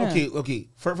 cool. but it's good. Okay.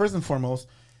 First and foremost,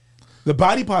 the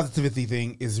body positivity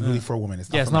thing is really for women. It's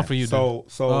not Yeah, for it's not men. for you, So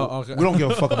Oh, okay. we don't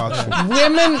give a fuck about you.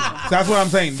 Women, That's what I'm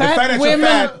saying. Fat the fact that women- you're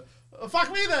fat.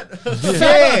 Fuck me then.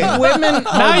 Yeah. women,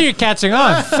 now you're catching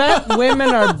on. fat women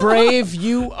are brave.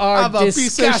 You are I'm a piece of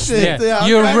disgusting. shit. Yeah. Yeah,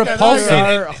 You're okay, repulsive. You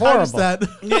I are horrible. understand.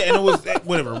 Yeah, and it was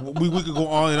whatever. We could go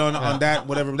on and on that.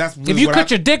 Whatever. That's If really you what cut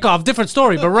your dick off, different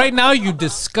story. But right now, you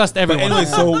disgust But everyone. anyway,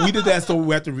 so we did that. So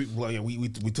we have to.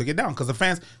 We took it down because the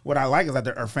fans. What I like is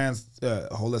that our fans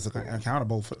hold us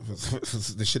accountable for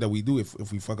the shit that we do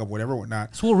if we fuck up whatever or not.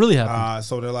 That's what really happened.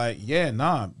 So they're like, yeah,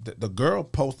 nah. The girl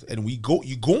posted, and you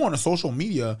go on a social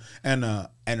media and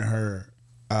her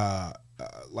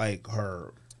like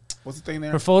her what's the thing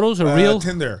there? Her photos, her reel?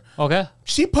 Tinder. Okay.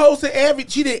 She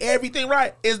did everything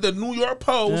right. It's the New York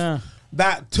Post Yeah.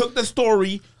 that took the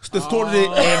story, distorted it,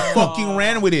 and fucking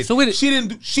ran with it. So wait, she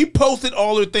didn't. She posted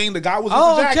all her thing. The guy was just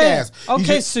Oh, a okay. jackass. He Okay,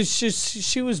 just- so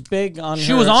she was big on.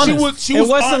 She her. was honest. It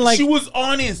wasn't like she was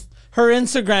honest. her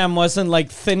Instagram wasn't like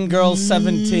thin girl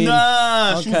 17.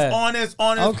 Nah, she was Okay. honest.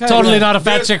 Okay. Totally not a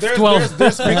fat chick. 12.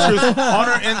 There's pictures on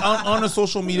her and on the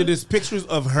social media. There's pictures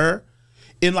of her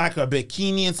in like a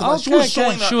bikini and stuff. She Okay, was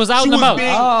showing. okay. She was out and about.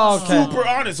 Being Oh, okay. super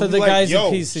honest. So We the like, guy's yo,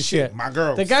 a piece of shit. My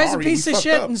girl. The guy's sorry, a piece we of fucked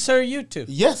shit, up. and so are you two.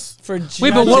 Yes. For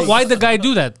Wait, but judging. why'd the guy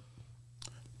do that?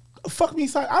 Fuck me,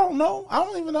 side. I don't know. I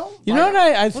don't even know. You know what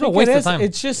I What a think waste it of is? time.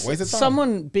 It's just Waste of time.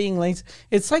 someone being lazy.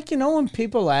 It's like, when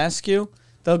people ask you,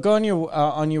 they'll go on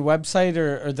your website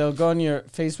or they'll go on your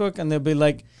Facebook and they'll be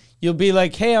like, you'll be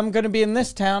like, hey, I'm going to be in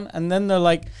this town. And then they're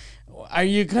like, are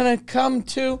you going to come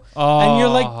too? And you're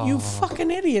like, you fucking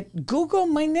idiot. Google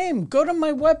my name. Go to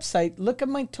my website. Look at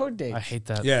my tour dates. I hate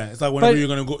that. Yeah, it's like whenever But- you're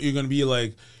gonna go, you're gonna be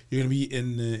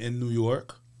in New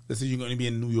York. Let's say you're gonna be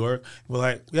in New York. We're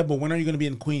like, yeah, but when are you gonna be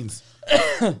in Queens?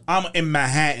 I'm in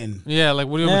Manhattan. Yeah, like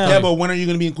what do you Yeah. Yeah, yeah, but when are you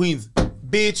gonna be in Queens?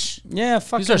 Bitch. Yeah,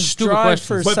 fucking are stupid drive questions.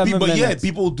 for But 7 minutes. yeah,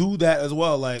 people do that as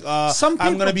well. Like, Some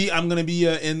I'm gonna people-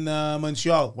 be in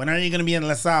Montreal. When are you gonna be in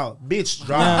LaSalle? Bitch,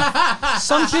 drive.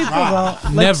 Some people don't.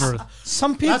 Like, Never.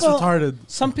 Some people. That's retarded.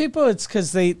 Some people, it's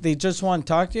because they just want to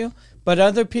talk to you. But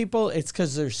other people, it's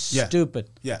because they're Yeah. stupid.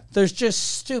 Yeah. They're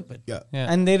just stupid. Yeah.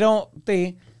 Yeah. And they don't,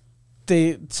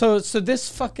 so this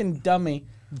fucking dummy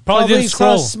Probably didn't saw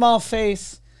scroll. a small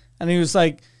face, and he was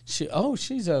like,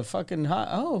 she's a fucking hot.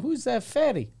 Oh, who's that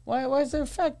fatty? Why is there a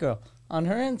fat girl on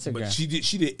her Instagram? But she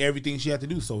did everything she had to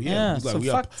do. So Yeah, we, so we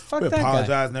fuck that guy.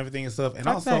 apologized and everything and stuff. And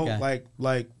Fuck also that guy.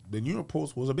 like the New York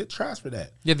Post was a bit trash for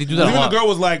that. Yeah, they do that a Even lot. the girl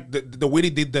was like the way they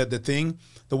did the thing,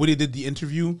 the way they did the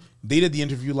interview. They did the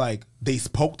interview like they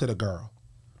spoke to the girl.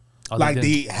 Oh, Like did.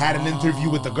 they had an interview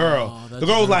with the girl. The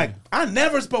girl was like, "I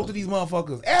never spoke to these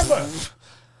motherfuckers ever."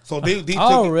 So they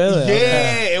Oh, took really? Yeah,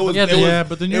 Okay. it was. Yeah, it was- Yeah,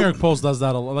 but the New it- York Post does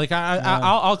that a lot. Like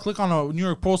I'll click on a New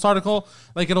York Post article,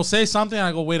 like it'll say something, and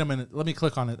I go, wait a minute, let me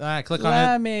click on it. I click on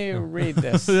Let it. me read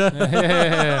this.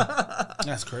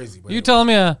 That's crazy. But You telling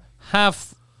me a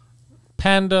half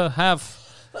panda, half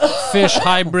fish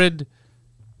hybrid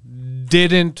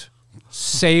didn't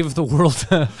save the world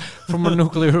from a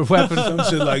nuclear weapon? some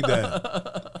shit like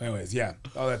that. Anyways, yeah,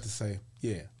 all that to say,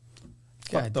 yeah.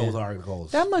 Fuck God those damn.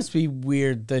 articles. That must be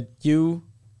weird that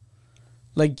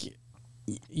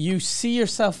you see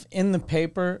yourself in the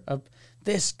paper of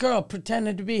this girl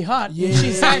pretended to be hot. Yeah.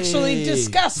 She's actually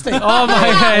disgusting. Oh my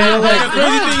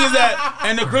god!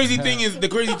 And the crazy thing is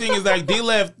like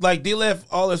they left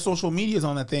all their social medias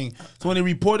on that thing. So when they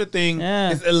report a thing,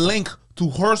 Yeah. it's a link to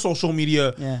her social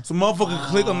media. Yeah. So motherfucker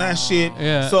click on that shit.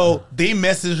 Yeah. So they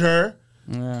message her.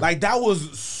 Like that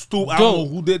was stupid. I don't know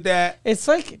who did that. It's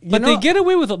like, But they get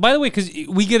away with it. By the way, because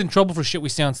we get in trouble for shit we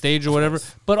say on stage or whatever.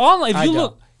 But online,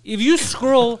 if you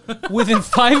scroll within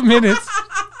 5 minutes,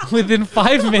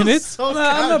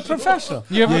 I'm a professional.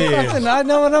 you ever, I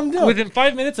know what I'm doing. within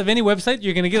 5 minutes of any website,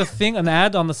 you're gonna get an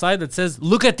ad on the side that says,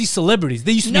 "Look at these celebrities.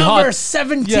 They used to be Number hot."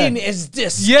 17 Yeah. is Yeah,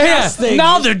 disgusting.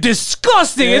 now they're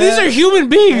disgusting, and these are human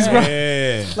beings, bro.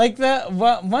 Yeah. Like that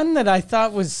one that I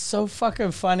thought was so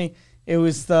fucking funny. It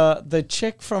was the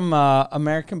chick from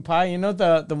American Pie. You know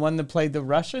the one that played the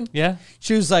Russian. Yeah.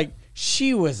 She was like,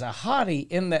 she was a hottie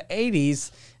in the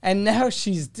 80s, and now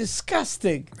she's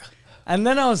disgusting. And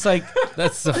then I was like,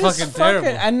 That's this fucking terrible.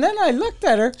 And then I looked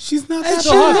at her. She's not And that she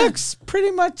hot. looks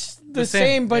pretty much the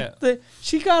same, but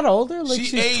she got older. Like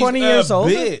she's aged 20 a years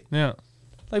older. bit. Yeah.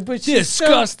 Like, but she's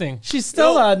Disgusting. She's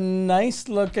still a nice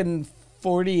looking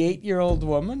 48-year-old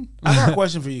woman. I got a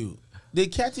question for you.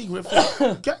 Did Kathy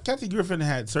Griffin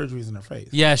had surgeries in her face?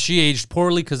 Yeah, she aged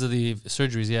poorly because of the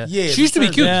surgeries. Yeah. Yeah, She used to be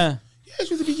the cute. Yeah. Yeah,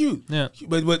 she used to be cute. Yeah.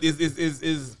 But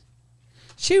is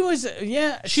She was,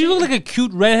 yeah. She looked like a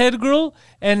cute redhead girl,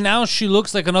 and now she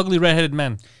looks like an ugly redheaded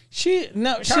man. She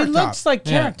Carrot looks Top. like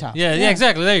Yeah. Carrot Top. Yeah,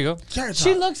 exactly. There you go. Carrot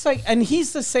She Top. looks like, and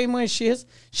he's the same way she is.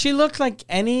 She looked like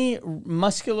any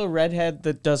muscular redhead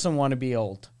that doesn't want to be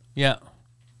old. Yeah.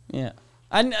 Yeah.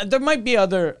 And there might be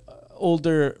other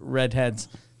older redheads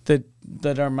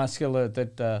that are muscular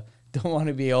that don't want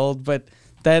to be old, but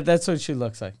that's what she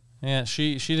looks like. Yeah,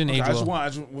 she didn't age I just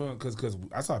well. want because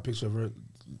I saw a picture of her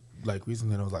like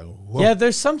recently and I was like, whoa. Yeah,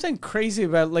 there's something crazy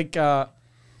about like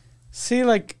see,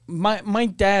 like my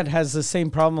dad has the same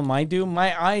problem I do.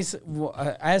 My eyes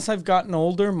as I've gotten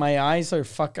older, my eyes are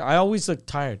I always look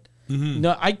tired.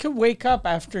 No, I could wake up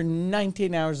after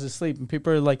 19 hours of sleep and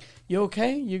people are like, "You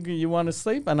okay? You want to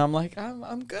sleep?" And I'm like,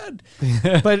 "I'm good."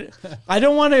 But I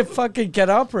don't want to fucking get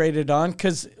operated on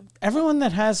cuz everyone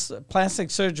that has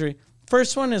plastic surgery,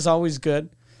 first one is always good.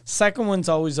 Second one's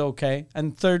always okay,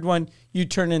 and third one you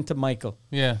turn into Michael.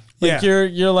 Yeah. Like Yeah.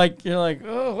 you're like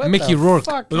oh what Mickey the Rourke.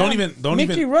 fuck, But man?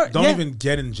 Mickey Rourke, don't yeah. even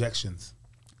get injections.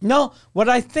 No, what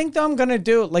I think that I'm gonna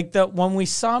do, like when we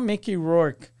saw Mickey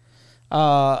Rourke,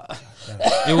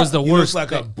 It was the He worst. looks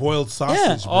like a boiled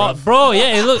sausage, Oh, bro. bro,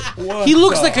 yeah, he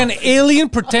looks the like an alien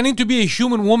pretending to be a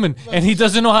human woman, and he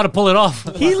doesn't know how to pull it off.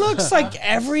 he looks like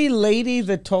every lady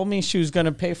that told me she was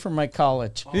gonna pay for my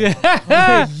college.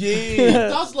 Yeah.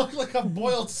 does look like a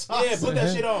boiled sausage. Yeah, put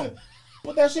that shit on.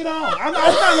 Put that shit on. I'm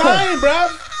not lying, bro.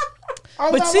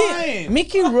 I'm But not see, lying.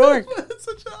 Mickey Rourke, That's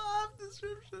such a apt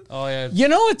description. Oh yeah. you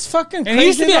know what's fucking crazy? And he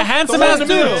used to be a about- handsome The one ass in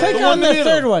the middle. dude. Click The one on in the the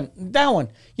middle. third one, that one.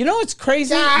 You know what's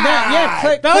crazy?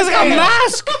 Click. That was click like a on it.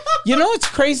 mask. You know what's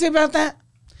crazy about that?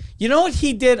 You know what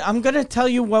he did? I'm going to tell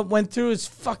you what went through his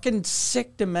fucking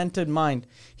sick, demented mind.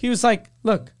 He was like,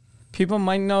 look, people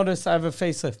might notice I have a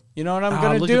facelift. You know what I'm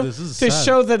going to look at do this. This is to sad.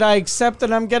 show that I accept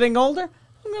that I'm getting older?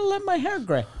 I'm going to let my hair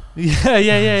gray.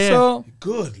 Yeah. So,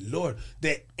 Good Lord.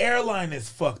 The airline is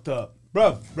fucked up.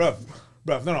 Bruv.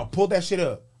 No, pull that shit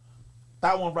up.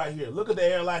 That one right here. Look at the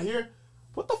airline here.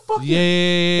 What the fuck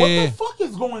Yeah. what the fuck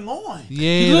is going on?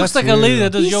 Yeah, He looks like a lady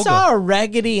that does he yoga. saw a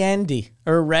Raggedy Andy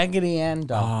or a Raggedy Ann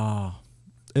doll. Ah,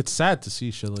 it's sad to see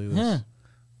shit like this. Yeah.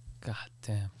 God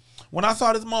damn. When I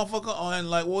saw this motherfucker on,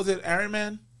 like, what was it, Iron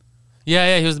Man?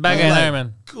 Yeah, he was the bad guy in Like, Iron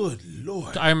Man. Good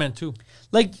Lord. Iron Man 2.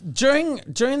 Like during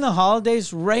the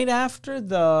holidays, right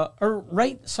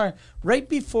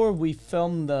before we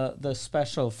filmed the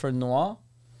special for Noir,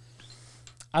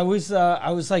 I was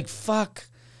like, fuck.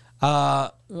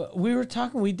 We were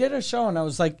talking. We did a show, and I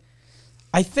was like,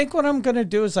 I think what I'm gonna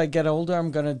do is, I get older,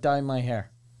 I'm gonna dye my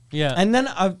hair. Yeah. And then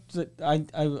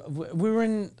we were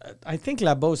in, I think,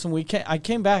 La Beauce, and I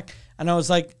came back, and I was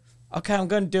like, okay, I'm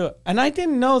gonna do it. And I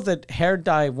didn't know that hair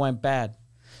dye went bad.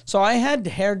 So I had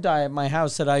hair dye at my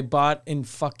house that I bought in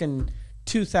fucking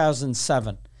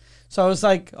 2007. So I was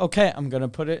like, okay, I'm going to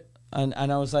put it. And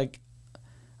I was like,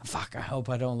 fuck, I hope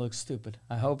I don't look stupid.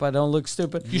 I hope I don't look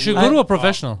stupid. You should go to a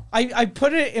professional. I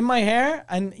put it in my hair,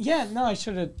 and I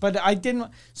should have, but I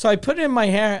didn't. So I put it in my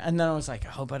hair, and then I was like, I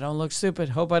hope I don't look stupid.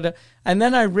 Hope I don't. And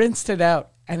then I rinsed it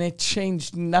out, and it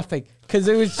changed nothing. Because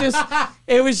it was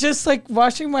just like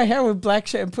washing my hair with black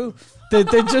shampoo. They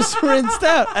just rinsed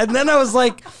out. And then I was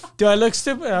like, do I look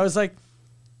stupid? I was like,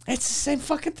 it's the same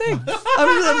fucking thing.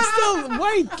 I'm still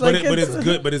white. But it's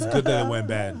good. But it's good that it went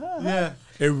bad. Yeah.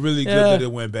 It really good that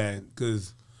it went bad,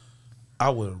 because I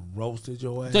would have roasted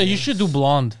your ass. Yeah, you should do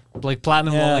blonde, like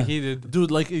platinum blonde, like he did.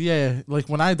 Dude, like, yeah, like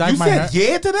when I dyed You my hair. said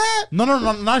yeah to that? No,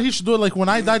 not he should do it. Like when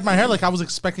I dyed my hair, like I was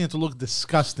expecting it to look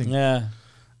disgusting. Yeah.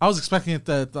 I was expecting it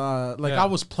that, I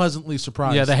was pleasantly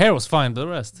surprised. Yeah, the hair was fine, but the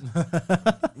rest.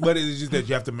 But it's just that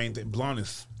you have to maintain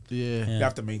blondness. Yeah. You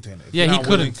have to maintain it. If Yeah, you're he not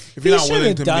couldn't. willing- If He you're not should willing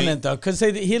have to done ma- it, though, because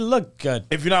he looked good.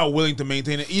 if you're not willing to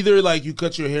maintain it, either like you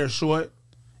cut your hair short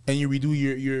and you redo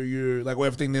your like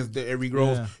everything that it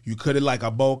regrows, Yeah. you cut it like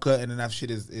a bowl cut, and then that shit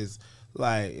is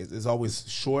like it's always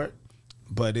short.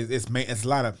 But it's a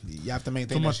lot of, you have to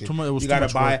maintain Too that much- shit. too much- it was You too gotta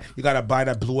much buy work. you gotta buy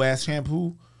that blue ass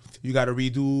shampoo. You gotta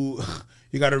redo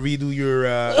your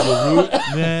root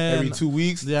every 2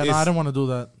 weeks. Yeah, no, It's- I didn't want to do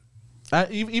that.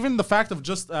 Even the fact of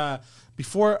just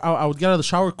before I would get out of the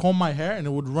shower, comb my hair, and it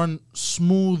would run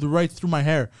smooth right through my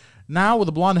hair. Now with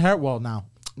the blonde hair,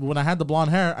 when I had the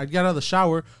blonde hair, I'd get out of the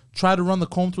shower, try to run the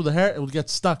comb through the hair, it would get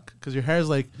stuck because your hair is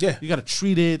like, you got to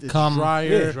treat it. It's drier,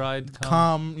 Yeah. Dried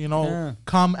cum,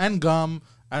 cum and gum,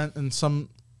 and some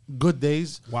good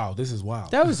days. Wow, this is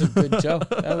wild. That was a good joke.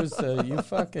 That was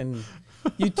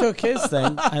you took his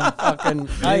thing and fucking.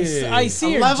 I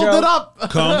see your Leveled joke. it up.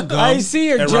 Come, I see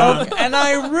your and joke run. and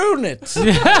I ruin it.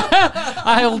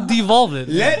 I'll devolve it.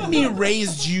 Let me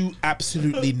raise you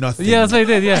absolutely nothing. Yeah, that's what I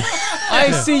did, yeah.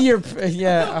 I see your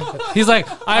He's like,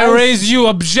 I raise you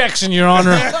objection, Your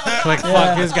Honor. Like,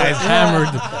 fuck, this guy's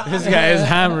hammered. This guy is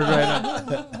hammered right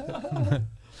now.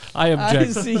 I I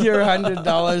object. see your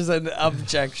 $100 and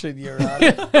objection, Your Honor.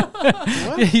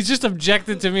 Yeah, he just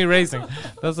objected to me racing.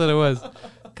 That's what it was.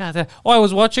 God, I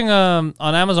was watching on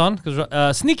Amazon,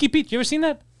 because Sneaky Pete, you ever seen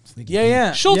that?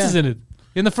 Yeah. Schultz is in it,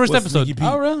 in the first What's episode. Sneaky Pete?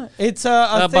 Oh, really? It's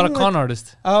About a thing con with-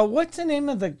 artist. What's the name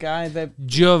of the guy that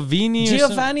Giovanni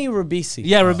Ribisi?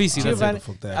 Yeah, Ribisi. That's Giovanni, it.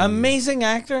 Fuck that. amazing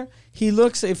actor. He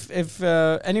looks, if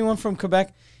anyone from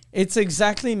Quebec, it's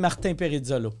exactly Martin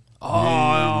Perizzolo.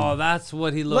 Oh, that's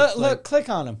what he looks like. Look, click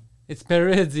on him. It's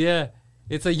Periz, yeah.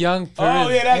 It's a young Periz. Oh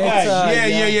yeah, that It's, guy.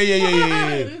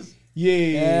 yeah.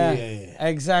 Yeah.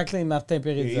 Exactly, Martin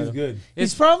Yeah, Perizzolo. he's good.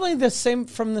 He's probably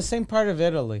from the same part of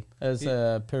Italy as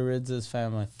Perizza's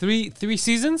family. Three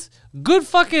seasons. Good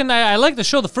fucking. I like the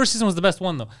show. The first season was the best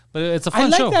one though, but it's a I fun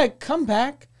like show. that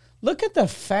comeback. Look at the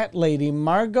fat lady,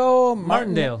 Margot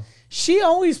Martindale. She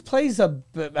always plays a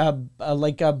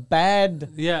bad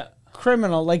Yeah,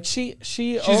 criminal. Like she's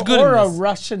good or in a this.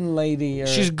 Russian lady. Or,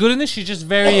 she's good in this. She's just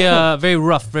very very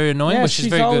rough, very annoying, yeah, but she's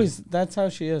very always. good. That's how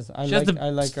she is. I She has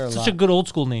like her a lot. Such a good old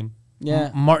school name.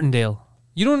 Yeah. Martindale.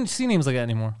 You don't see names like that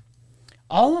anymore.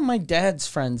 All of my dad's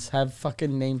friends have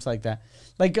fucking names like that.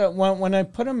 Like when I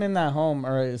put him in that home,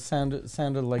 or it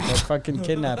sounded like I fucking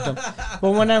kidnapped him.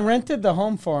 But when I rented the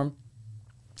home for him,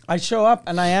 I show up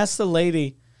and I asked the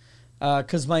lady,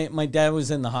 because my dad was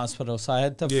in the hospital, so I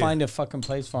had to find a fucking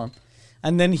place for him.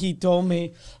 And then he told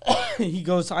me, he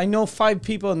goes, I know 5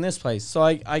 people in this place. So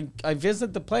I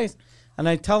visit the place, and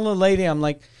I tell the lady, I'm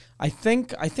like, I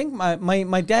think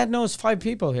my dad knows 5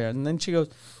 people here. And then she goes,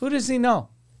 who does he know?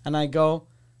 And I go,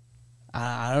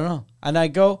 I don't know. And I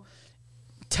go,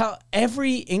 tell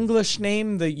every English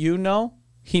name that you know,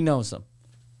 he knows them.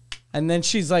 And then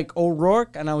she's like,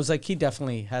 O'Rourke. And I was like, he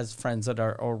definitely has friends that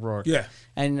are O'Rourke. Yeah.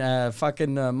 And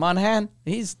fucking Monahan,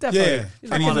 he's definitely Yeah.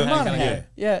 he's And fucking he's a- Monahan.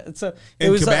 Yeah. It's a, it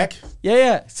In was Quebec?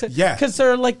 yeah. So, Yeah. Because there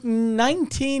are like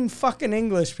 19 fucking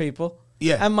English people.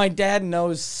 Yeah. And my dad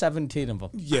knows 17 of them.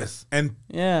 Yes, and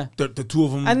Yeah. the 2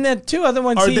 of them. And the 2 other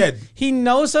ones, Are dead. He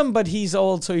knows them, but he's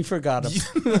old, so he forgot them.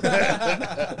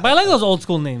 But I like those old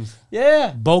school names.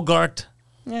 Yeah. Bogart.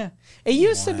 Yeah. It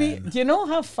used to be, do you know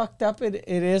how fucked up it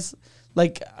is?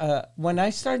 like when I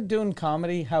started doing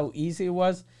comedy, how easy it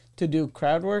was to do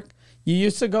crowd work. You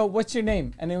used to go, "What's your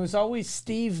name?" And it was always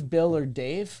Steve, Bill, or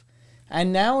Dave.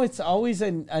 And now it's always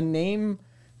a name.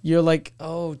 You're like,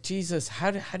 "Oh Jesus,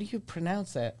 how do you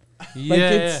pronounce that?" Yeah. Like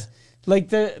it's like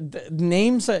the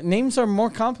names are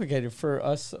more complicated for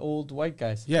us old white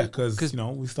guys. Yeah, because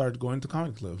we started going to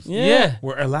comedy clubs. Yeah.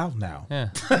 We're allowed now. Yeah.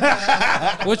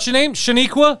 What's your name?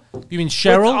 Shaniqua? You mean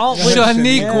Cheryl? with-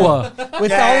 Shaniqua.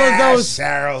 With all of those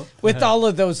Cheryl. with all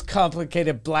of those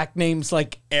complicated black names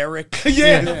like Eric.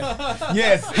 Yeah.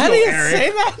 Yes. How do you Eric.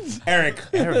 say that? Eric.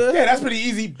 Yeah, that's pretty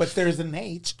easy, but there's an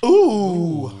H.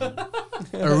 Ooh.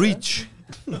 Erich.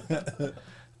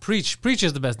 Preach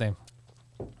is the best name.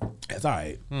 It's all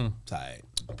right. It's all right.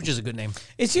 Preach is a good name.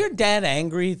 Is your dad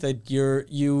angry that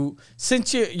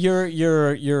since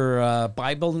your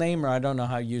Bible name, or I don't know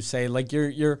how you say, like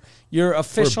your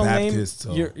official name, Baptist,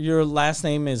 so- your last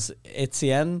name is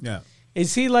Etienne? Yeah.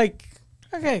 Is he like,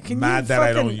 okay, can Mad you that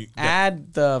I fucking don't-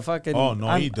 add the fucking? Oh no,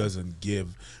 he doesn't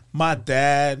give. My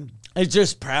dad. Is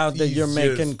just proud that he's you're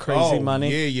making just- crazy oh, money.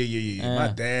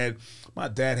 Yeah. My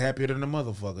dad happier than a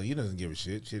motherfucker. He doesn't give a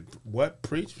shit. What?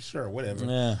 Preach? Sure, whatever.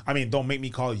 Yeah. I mean, don't make me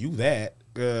call you that.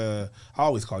 I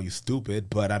always call you stupid,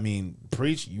 but I mean,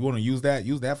 preach. You want to use that?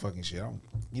 Use that fucking shit.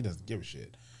 He doesn't give a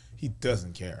shit. He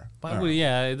doesn't care. Why would,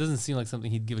 yeah, it doesn't seem like something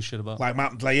he'd give a shit about.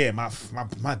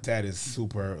 My dad is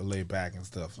super laid back and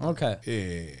stuff. Okay.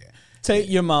 Yeah. Say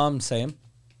your mom, same.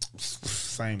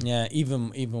 Same. Yeah,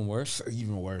 even worse.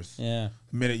 Even worse. Yeah.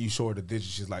 The minute you show her the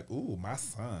digits, she's like, "Ooh, my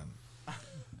son."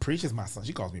 Preach is my son.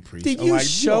 She calls me Preach. Did I'm you like,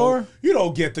 show her? You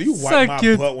don't get to. You So wiped my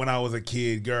cute. butt when I was a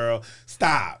kid, girl.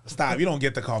 Stop. You don't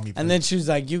get to call me Preach. And then she was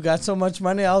like, "You got so much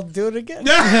money, I'll do it again."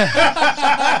 she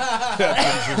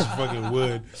fucking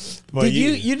would. But Did yeah,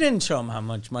 you didn't show him how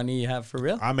much money you have for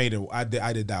real? I made it. I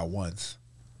did that once.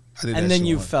 I did And that then shit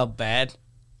you once. felt bad.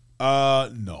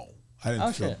 No, I didn't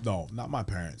Oh, feel. shit. No, not my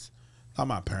parents. Not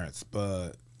my parents,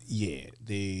 but yeah,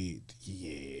 I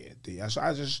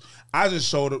just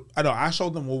showed them. I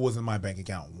showed them what was in my bank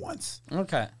account once,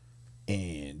 Okay.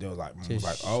 and they was like,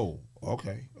 oh,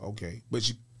 okay. But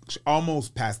she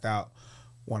almost passed out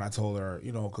when I told her,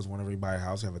 because whenever you buy a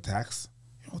house, you have a tax.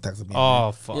 Tax of being Oh,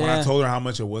 there. fuck. When Yeah. I told her how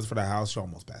much it was for the house, she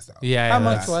almost passed out. Yeah. How yeah,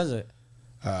 much that's- was it?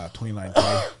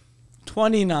 29K.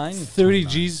 29. 30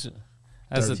 G's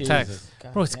as a 30. tax. Jesus.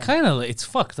 God Bro, it's damn. kind of, it's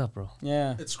fucked up, bro.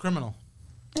 Yeah. It's criminal.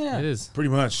 Yeah. It is. Pretty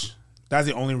much. That's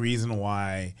the only reason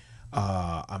why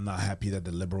I'm not happy that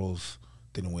the liberals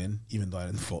didn't win, even though I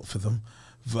didn't vote for them,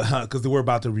 because they were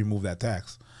about to remove that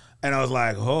tax, and I was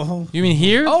like, oh. You mean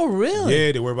here? Oh, really?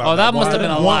 Yeah, they were about. Oh, that must have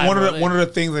been a lie, One bro. of the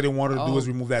things that they wanted to do was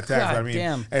remove that tax. God I mean,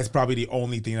 damn. it's probably the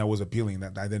only thing that was appealing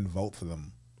that I didn't vote for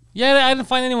them. Yeah, I didn't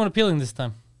find anyone appealing this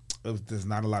time. There's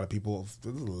not a lot of people.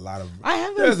 There's a lot of. I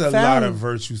haven't There's a lot found of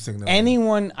virtue signaling.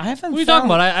 Anyone? I haven't. What are you found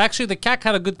talking about? Actually, the CAC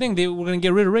had a good thing. They were going to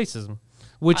get rid of racism,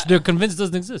 which they're convinced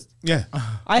doesn't exist. Yeah.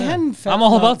 I hadn't found. I'm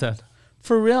all about that.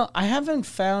 For real, I haven't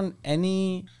found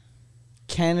any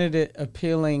candidate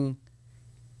appealing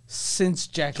since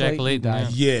Jack Layton Layton,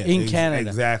 died. Yeah. In Canada.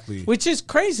 Exactly. Which is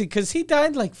crazy because he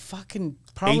died like fucking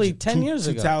probably 10 years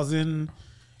ago.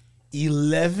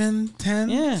 2011, 10,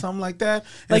 Yeah. something like that.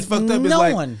 And Like, it's fucked up. It's no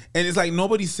like, one. and it's like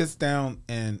nobody sits down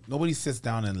and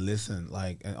listen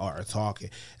or talk.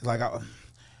 It's like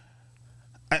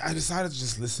I decided to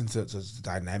just listen to the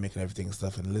dynamic and everything and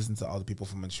stuff, and listen to all the people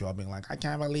from Montreal being like, I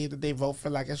can't believe that they vote for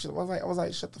like that shit. I was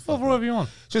like, shut the fuck Vote for up. whatever you want.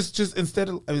 Just instead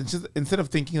of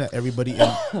thinking that everybody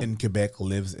in Quebec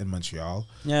lives in Montreal,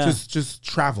 Yeah. just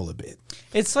travel a bit.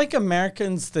 It's like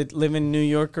Americans that live in New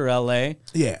York or LA.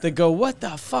 Yeah. They go, what the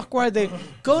fuck? Why are they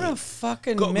go to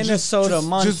fucking Go- Minnesota,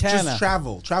 Montana? Just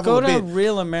travel Go a to bit.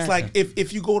 real America. It's like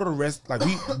if you go to the rest, like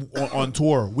we on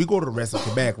tour, we go to the rest of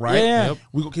Quebec, right? Yeah. Yep.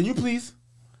 We go. Can you please?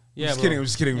 Yeah, Just bro. kidding. I'm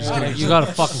just kidding. You gotta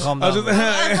fucking calm down.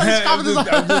 I'm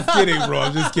just kidding, bro.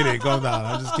 I'm just kidding. Calm down.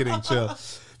 I'm just kidding. Chill.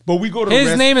 But we go to the His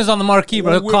rest, name is on the marquee,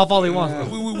 bro. He'll we- cough all he wants.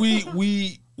 Bro.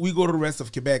 we go to the rest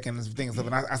of Quebec and things and stuff.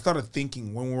 And I started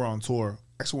thinking when we were on tour,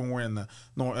 actually when we were in the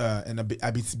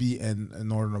Abitibi and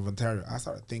northern of Ontario, I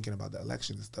started thinking about the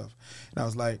election and stuff. And I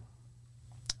was like,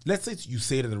 let's say you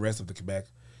say to the rest of the Quebec,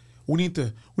 we need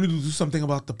to do something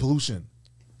about the pollution,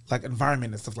 like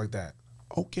environment and stuff like that.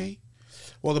 Okay.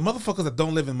 Well, the motherfuckers that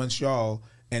don't live in Montreal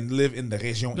and live in the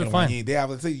région They're éloignée, they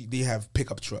have, let's say they have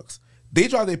pickup trucks. They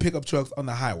drive their pickup trucks on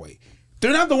the highway.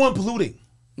 They're not the one polluting.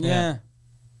 yeah.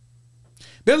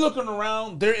 They're looking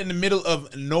around. They're in the middle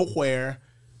of nowhere.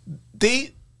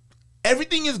 They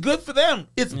Everything is good for them.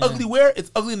 It's ugly where?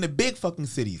 It's ugly in the big fucking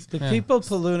cities. The people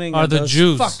polluting Are the those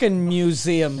Jews. fucking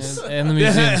museums. And the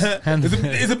museums. And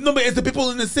It's the people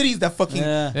in the cities that fucking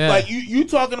Yeah. like you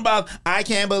talking about. I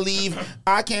can't believe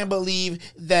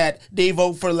that they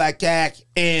vote for Lacac,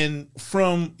 and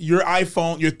from your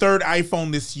iPhone, your third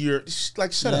iPhone this year,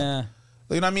 like shut up.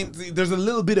 You know what I mean? There's a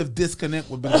little bit of disconnect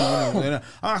with. I'm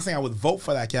not saying I would vote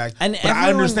for that guy, but I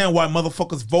understand why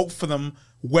motherfuckers vote for them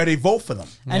where they vote for them.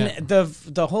 And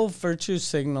the whole virtue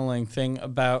signaling thing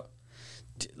about,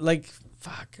 like,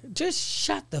 fuck, just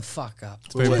shut the fuck up.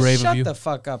 very Just brave of shut you. the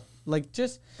fuck up. Like,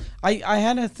 just, I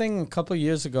had a thing a couple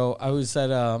years ago. I was at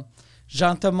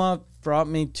Jean Thomas brought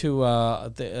me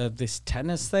to this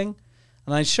tennis thing,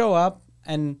 and I show up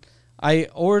and I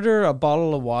order a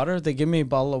bottle of water. They give me a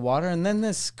bottle of water, and then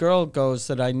this girl goes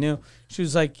that I knew. She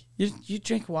was like, "You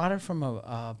drink water from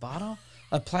a bottle,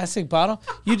 a plastic bottle?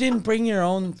 You didn't bring your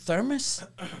own thermos?"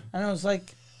 And I was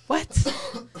like, "What?"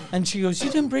 And she goes,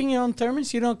 "You didn't bring your own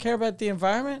thermos? You don't care about the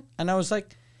environment?" And I was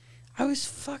like, "I was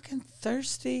fucking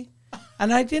thirsty,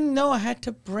 and I didn't know I had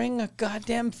to bring a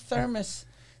goddamn thermos."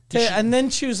 And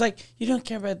then she was like, "You don't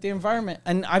care about the environment."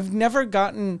 And I've never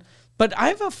gotten... But I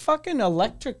have a fucking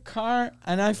electric car,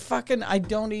 and I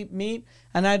don't eat meat,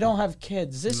 and I don't have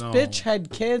kids. This bitch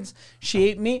had kids. She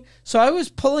ate meat. So I was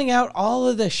pulling out all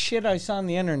of the shit I saw on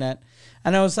the internet,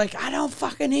 and I was like, I don't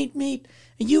fucking eat meat.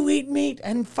 You eat meat,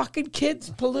 and fucking kids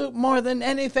pollute more than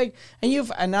anything.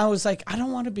 And I was like, I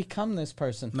don't want to become this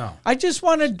person. No. I just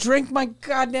want to drink my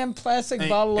goddamn plastic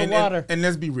bottle of water. And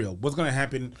let's be real. What's going to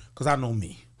happen, because I know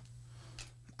me.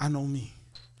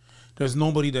 There's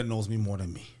nobody that knows me more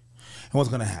than me. And what's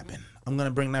going to happen? I'm going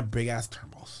to bring that big-ass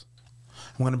thermos.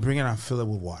 I'm going to bring it and fill it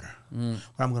with water. What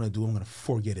I'm going to do, I'm going to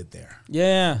forget it there.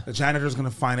 Yeah. The janitor's going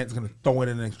to find it. It's going to throw it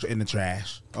in the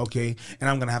trash. Okay? And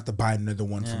I'm going to have to buy another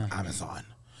one from Amazon.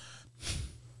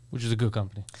 which is a good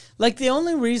company. Like, the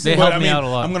only reason... They help me out a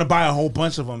lot. I'm going to buy a whole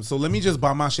bunch of them. So let me just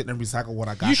buy my shit and recycle what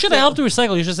I got. You should have helped to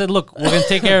recycle. You should have said, look, we're going to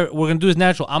take care, we're going to do this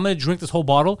natural. I'm going to drink this whole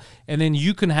bottle, and then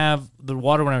you can have the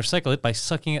water when I recycle it by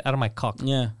sucking it out of my cock.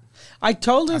 Yeah. I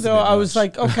told her, though, I was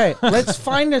like, okay, let's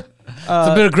find a... It's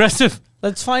a bit aggressive.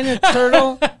 Let's find a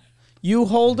turtle. You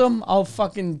hold him. I'll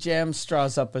fucking jam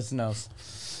straws up his nose.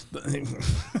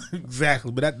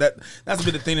 Exactly, but that's a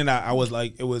bit of thing that I was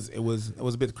like, it was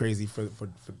a bit crazy for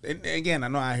and again, I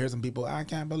know I hear some people, I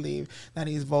can't believe that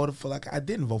he's voted for like, I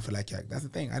didn't vote for Lacac. That's the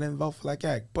thing, I didn't vote for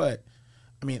Lacac, but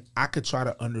I mean, I could try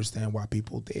to understand why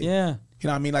people did. Yeah, you know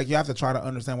what I mean? Like, you have to try to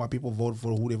understand why people voted for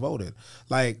who they voted.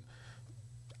 Like,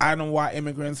 I know why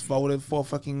immigrants voted for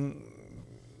fucking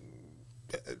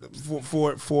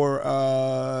for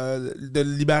the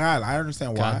liberal. I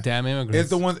understand why. Goddamn immigrants. It's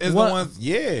the ones.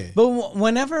 Yeah. but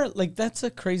whenever, like, that's a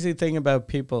crazy thing about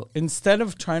people. Instead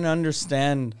of trying to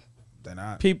understand They're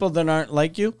not. people that aren't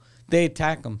like you, they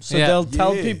attack them. So Yeah. they'll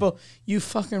tell Yeah. people, you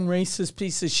fucking racist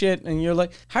piece of shit. And you're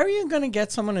like, how are you going to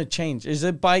get someone to change? Is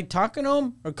it by talking to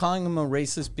them or calling them a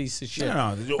racist piece of shit?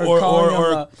 Yeah, or calling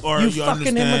them or you you fucking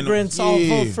understand- immigrants all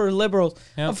Yeah. vote for liberals.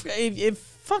 Yeah.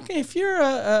 If you're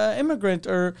a immigrant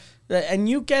and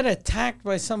you get attacked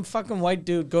by some fucking white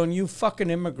dude going, you fucking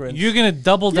immigrants. You're going to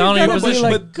double down on You're your gonna be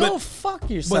position. like, go fuck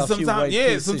yourself, you white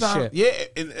piece of shit. yeah,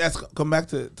 and that's come back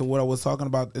to what I was talking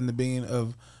about in the beginning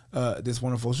of this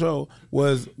wonderful show,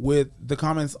 was with the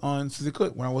comments on Suzy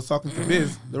Cook when I was talking to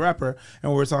Biz, the rapper,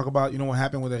 and we were talking about, you know, what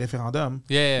happened with the referendum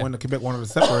when the Quebec wanted to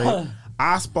separate.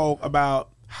 I spoke about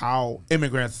how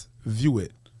immigrants view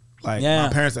it. Like, my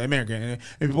parents are immigrant,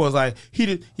 and people was like,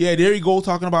 there you go,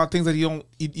 talking about things that you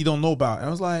don't know about. And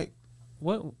I was like,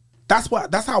 What?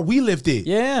 that's how we lived it.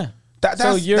 Yeah.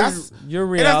 So your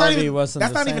reality wasn't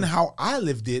That's the not same. even how I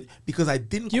lived it, because I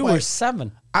didn't. You were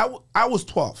 7. I was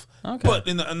 12. Okay. But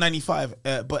in the 95,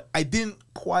 but I didn't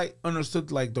quite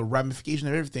understood like the ramification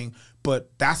of everything.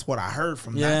 But that's what I heard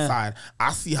from that side.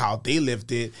 I see how they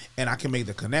lived it, and I can make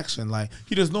the connection. Like,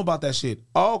 he doesn't know about that shit.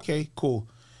 Oh, okay, cool.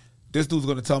 This dude's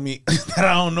gonna tell me that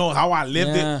I don't know how I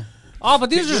lived it. Oh, but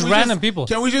these are just random people.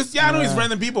 Can we just? Yeah, I know it's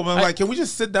random people, but like, can we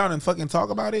just sit down and fucking talk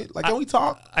about it? Like, can we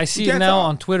talk? I see it now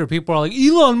on Twitter. People are like,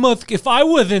 Elon Musk, if I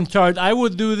was in charge, I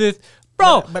would do this.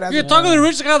 Bro, But you're talking to the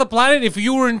richest guy on the planet. If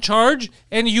you were in charge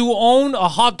and you own a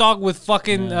hot dog with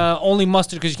fucking only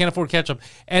mustard because you can't afford ketchup,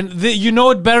 and you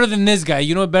know it better than this guy,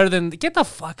 you know it better than... Get the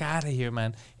fuck out of here,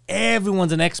 man.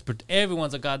 Everyone's an expert.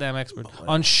 Everyone's a goddamn expert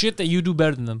on shit that you do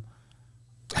better than them.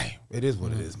 Hey, it is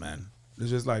what it is, man. It's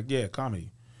just like,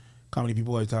 comedy. Comedy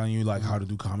people are telling you like how to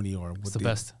do comedy or what It's the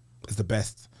best. It's the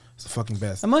best. It's the fucking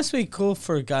best. It must be cool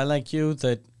for a guy like you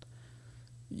that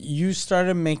you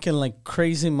started making like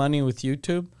crazy money with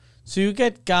YouTube. So you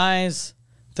get guys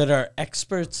that are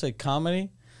experts at comedy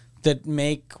that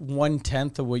make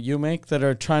 1/10 of what you make that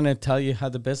are trying to tell you how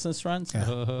the business runs.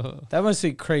 That must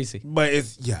be crazy. But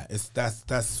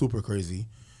that's super crazy.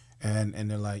 And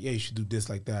they're like, yeah, you should do this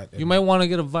like that. You might want to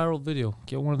get a viral video.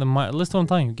 Get one of them. Listen, I'm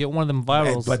telling you, get one of them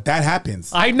virals. But that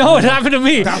happens. I know it happened to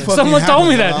me. That fucking Someone told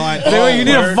me that. happens. They go, you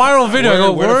need a viral video. I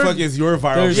go, Where word? the fuck is your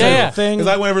viral There's video? Yeah. a thing. It's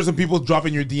like whenever some people drop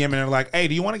in your DM and they're like, hey,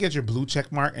 do you want to get your blue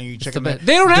check mark? And you check them. They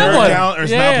don't have one. Or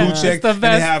it's Yeah, not blue it's check. the And they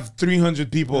best. have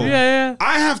 300 people. Yeah.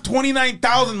 I have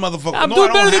 29,000 motherfuckers. I'm No, doing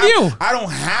I don't better than have- you. I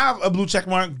don't have a blue check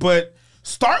mark, but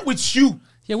start with you.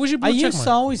 Yeah, where's your blue I check used mark?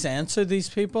 to always answer these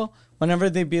people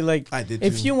whenever they'd be like, I did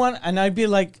if too. you want, and I'd be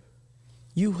like,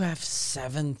 you have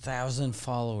 7,000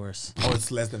 followers. Oh,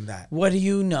 it's less than that. What do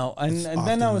you know? And It's then I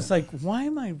often was that. like, why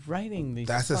am I writing these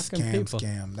That's a fucking scam. people? Scam.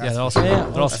 Yeah, That's they're all for scams.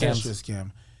 sure. They're all That's scams. for sure a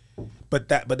scam.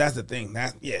 But that's the thing.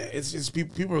 It's just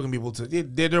people are gonna be able to.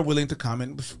 They're willing to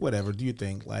comment. Whatever. Do you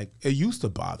think? Like it used to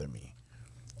bother me.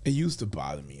 It used to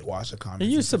bother me. Watch a comment. It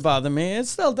used to bother me. It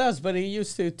still does, but it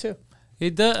used to too.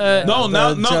 It does. No,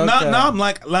 The now joke, I'm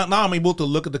like now I'm able to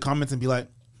look at the comments and be like,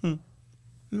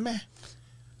 meh.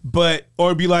 But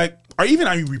or be like, or even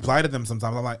I reply to them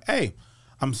sometimes. I'm like, hey,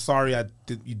 I'm sorry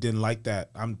you didn't like that.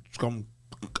 I'm gonna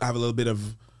have a little bit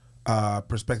of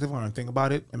perspective when I think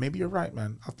about it, and maybe you're right,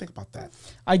 man. I'll think about that.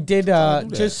 I did I'll do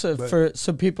that, just but- for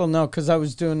so people know, because I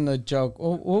was doing the joke.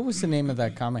 What was the name of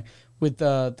that comic with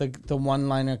the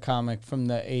one-liner comic from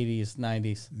the 80s,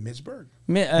 90s? Mitch Berg.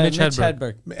 Mitch Hedberg.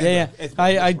 Hedberg. Hedberg. Yeah. It's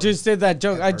I Hedberg. just did that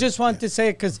joke. I Hedberg, just wanted yeah. to say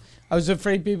it because I was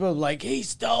afraid people were like, he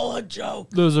stole a joke.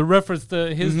 There was a reference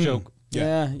to his joke.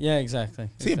 Yeah, exactly.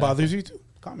 See, it bothers you too.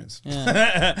 Comments.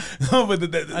 Yeah. No,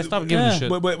 but I stopped giving a shit.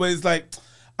 But it's like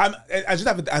I just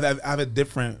have a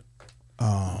different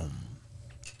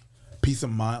peace of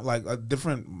mind, like a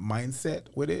different mindset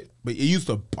with it. But it used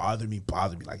to bother me.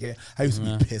 Like I used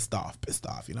to be pissed off.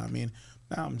 You know what I mean?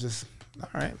 Now I'm just all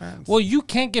right, man. Well, you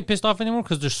can't get pissed off anymore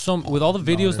because there's with all the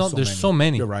videos now. There's so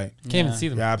many. You're right. You can't even see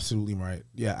them. You're absolutely right.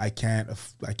 Yeah, I can't.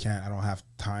 I don't have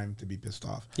time to be pissed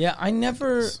off. Yeah, I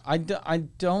never. I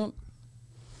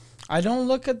don't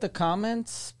look at the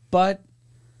comments, but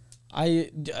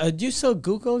do you still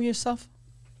Google yourself?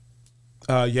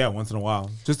 Yeah, once in a while,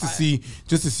 just to see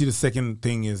the second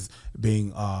thing is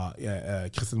being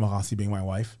Christine Morancy being my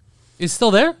wife. It's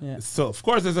still there. Yeah. So of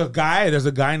course there's a guy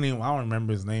named, I don't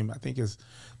remember his name. I think it's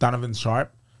Donovan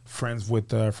Sharp, friends with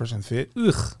Fresh and Fit.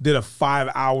 Ugh. Did a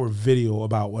 5-hour video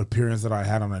about what appearance that I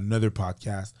had on another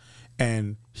podcast,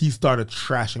 and he started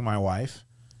trashing my wife.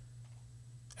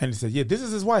 And he said, "Yeah, this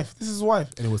is his wife.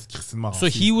 And it was Christine Morancy. So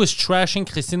he was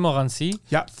trashing Christine Morancy.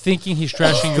 Yeah. Thinking he's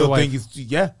trashing your Still wife.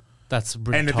 think yeah. That's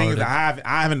retarded. And the thing is, I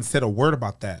haven't said a word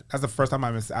about that. That's the first time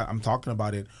I'm talking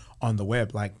about it on the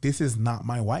web. Like, this is not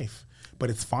my wife, but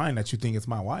it's fine that you think it's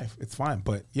my wife. It's fine,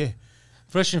 but yeah,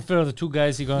 Fresh and Fit are the two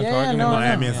guys he got into Yeah, argument no, with.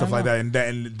 Miami and I stuff know. like that.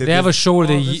 And They have a show where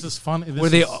they this is fun.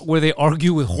 where they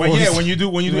argue with Well, horses. yeah, when you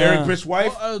do Eric Preach's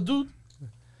wife, Dude,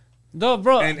 No,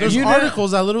 bro. And- there's You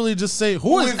articles that literally just say,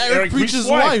 who is Eric Preach's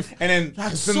wife? And then That's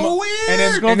Christine so Mo- weird. And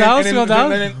then, Scroll and then- down, and then- scroll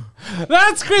down. and then-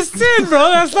 That's Christine,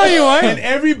 bro. That's not your and wife.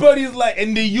 everybody's like,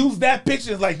 and they use that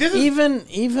picture. It's like, this is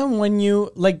Even when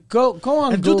you like go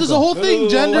on And Google. dude, there's a whole thing,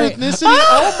 gender, Wait. ethnicity.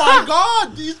 Oh my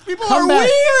God, these people Come are back.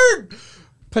 weird.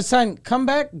 Poseidon, come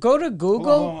back. Go to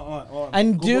Google Hold on.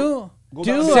 and Google- do go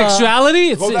down.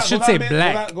 Sexuality? Go It down- should go say down a bit,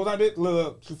 black. Go down a bit.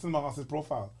 Look, Christine Morancy's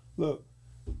profile. Look,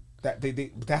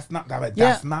 that's not that.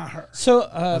 Yeah. That's not her. So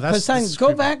that's- Poseidon, this is go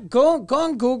creepy. back. Go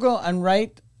on Google and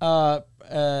write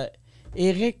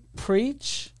Erich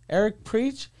Preach.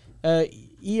 ERICH.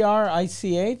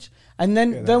 And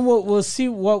then we'll see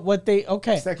what they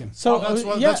Second. So Oh, that's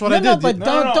what- yeah, that's what no, I no, did. but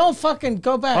No. don't fucking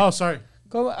go back. Oh, sorry.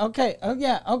 Go okay. Oh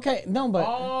yeah. Okay. No, but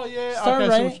Oh, yeah. start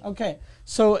Okay, right. Okay.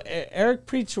 So Erich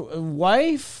Preach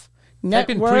wife net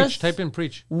Type in worth preach. Type in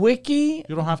preach. wiki.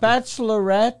 You don't have to.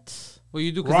 Bachelorette. Well,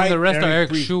 you do because then the rest are Eric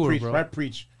Schuer, Preach, bro. right?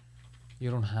 Preach.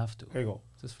 You don't have to. There you go.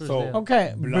 It's his first So- day.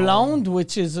 Okay, Blonde. blonde,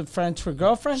 which is a French for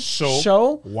girlfriend.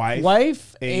 Show,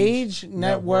 wife, age,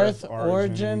 net worth,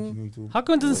 origin. origin. How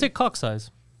come it doesn't say cock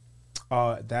size?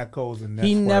 That goes in net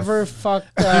He worth. never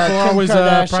fucked People Kim are always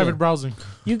Kardashian. private browsing.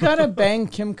 You gotta bang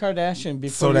Kim Kardashian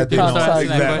before So that they your cock don't- size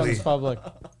exactly. becomes public.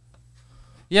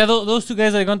 Yeah, those two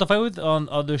guys that I got into a fight with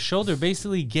on their show, they're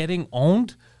basically getting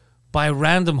owned by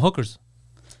random hookers.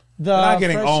 The not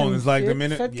getting fresh owned, and it's like the fit-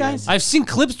 minute- fit yeah. guys. I've seen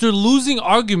clips. They're losing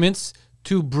arguments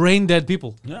to brain dead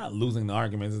people. You're not losing the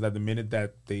arguments. Is that the minute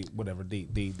that they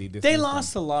They distance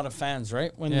lost a lot of fans,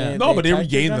 right? When Yeah. No, but they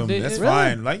attacked regained you them. guys? That's Really?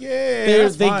 fine. Like, yeah, They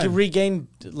that's fine. regained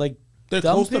like They're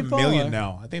dumb close to a people, million or-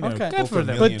 now. I think they're Okay. close Good for to a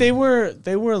them. million. But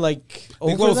they were like They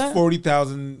over closed that.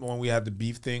 40,000 when we had the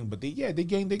beef thing, but they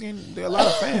gained a lot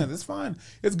of fans. It's fine.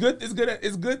 It's good. It's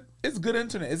good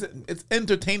internet. It's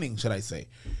entertaining, should I say?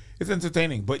 It's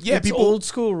entertaining. But yeah, It's people. old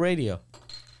school radio.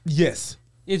 Yes.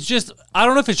 It's just I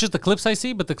don't know if it's just the clips I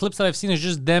see, but the clips that I've seen is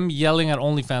just them yelling at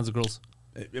OnlyFans girls.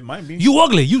 It might be. You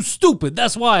ugly, you stupid.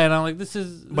 That's why. And I'm like, this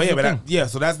is. But yeah,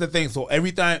 so that's the thing. So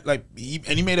every time, like, he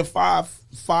made a 5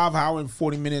 hour and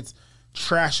 40 minutes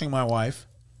trashing my wife.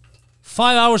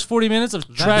 5 hours, 40 minutes of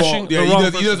trashing. Well, yeah, the wrong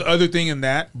he does person. other thing in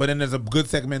that, but then there's a good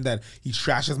segment that he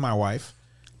trashes my wife,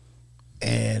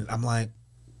 and I'm like,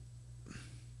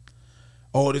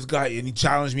 oh, this guy, and he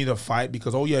challenged me to fight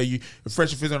because, oh yeah, if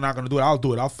Fresh and Fizz are not gonna do it, I'll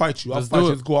do it. I'll fight you. I'll fight you.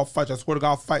 Let's go. I'll fight you. I swear to God,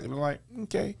 I'll fight. And I'm like,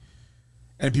 okay.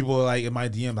 And people are like in my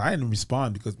DMs, I didn't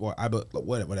respond because whatever.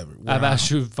 I've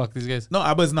asked you, fuck these guys. No,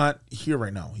 Abba's not here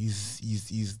right now.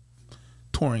 He's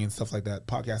touring and stuff like that,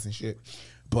 podcast and shit.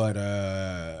 But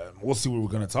we'll see what we're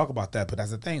gonna talk about that. But that's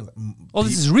the thing. Oh,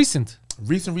 this is recent.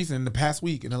 Recent in the past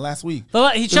week, in the last week.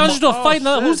 He challenged you to a fight.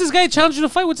 Now, who's this guy challenged you to a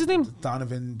fight? What's his name?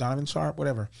 Donovan Sharp,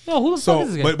 whatever. Yo, who the fuck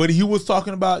is this guy? But he was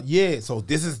talking about so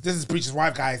this is Preach's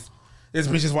wife, guys. This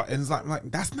is Preach's wife, and it's like I'm like,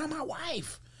 that's not my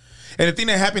wife. And the thing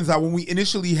that happens is that when we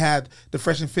initially had the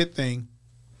Fresh and Fit thing,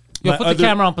 Yo, put the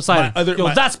camera on Poseidon.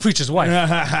 That's Preach's wife.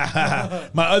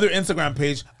 my other Instagram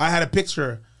page, I had a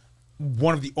picture,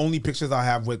 one of the only pictures I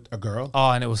have with a girl. Oh,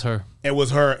 and it was her. It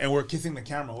was her, and we're kissing the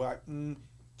camera. We're like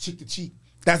cheek to cheek.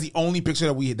 That's the only picture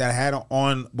that I had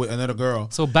on with another girl.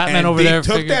 So Batman and over they there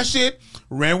took that shit,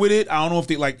 ran with it. I don't know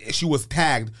if she was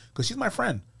tagged because she's my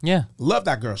friend. Yeah. Love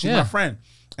that girl. She's Yeah. my friend.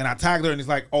 And I tagged her, and it's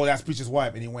like, oh, that's Preach's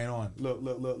wife. And he went on. Look.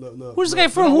 Who's this guy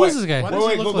from? Who is this guy?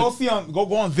 Wait, go see on. Go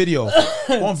on videos.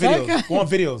 Go on videos. Go on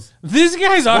videos. This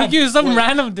guy's arguing with some wait,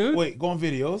 random dude. Wait, go on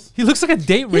videos. He looks like a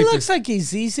date He rapist. looks like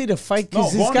he's easy to fight No,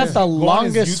 because go he's on got his- the go on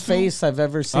his longest YouTube. face I've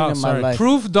ever seen in my sorry. life.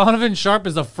 Proof Donovan Sharp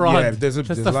is a fraud. Yeah, there's That's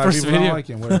a the lot of first people video. don't like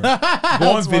him. Whatever.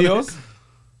 Go on videos.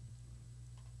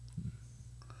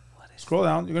 Scroll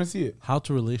down. You're gonna see it. How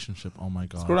to relationship. Oh my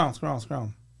god. Scroll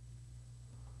down.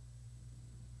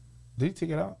 Did he take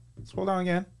it out? Scroll down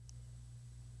again.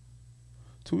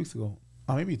 2 weeks ago.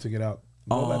 Oh, maybe he took it out.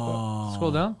 Go back up.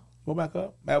 Scroll down. Go back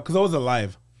up. Because it was a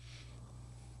live.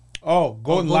 Oh,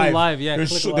 go to live. live, yeah, There's,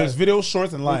 click there's live. video,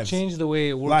 shorts, and They live. changed the way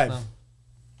it works Live. now.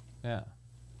 Yeah.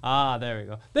 Ah, there we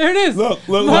go. There it is. Look.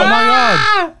 Oh my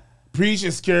god. Preach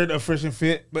is scared of Fresh and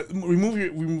Fit, but remove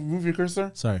your cursor.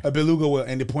 Sorry. A beluga whale,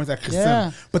 and it points at Christian.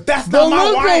 Yeah. But that's not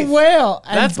my wife. Beluga whale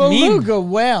and That's mean. beluga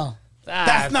whale.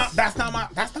 That's not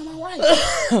my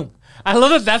wife. I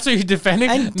love that. That's what you're defending.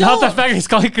 And Not the don't- fact he's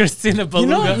calling Christina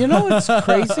Beluga. You know what's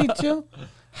crazy too?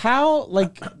 How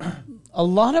like a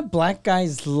lot of black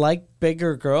guys like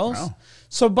bigger girls. Wow.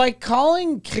 So by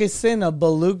calling Christine a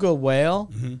beluga whale,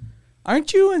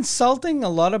 aren't you insulting a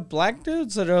lot of black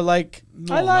dudes that are like,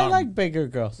 I not- like bigger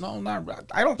girls? No, not.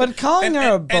 I don't. But calling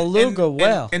her a beluga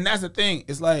whale. and that's the thing.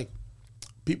 It's like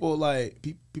people like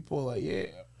yeah.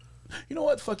 You know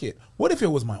what? Fuck it. What if it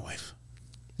was my wife?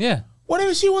 Yeah. What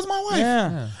if she was my wife?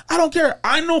 Yeah. I don't care.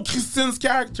 I know Kristen's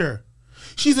character.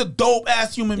 She's a dope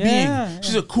ass human being.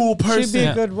 She's a cool person. She'd be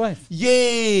a good wife.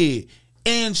 Yeah.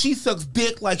 And she sucks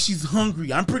dick like she's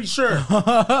hungry. I'm pretty sure.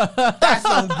 That's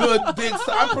some good dick.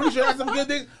 I'm pretty sure that's some good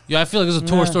dick. Yeah, I feel like it's a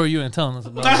tour story you ain't telling us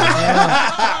about.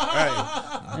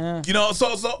 Right. You know,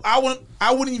 so I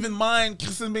wouldn't even mind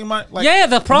Kristen being my like. Yeah,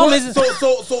 the problem what- is-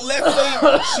 so let's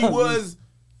say she was.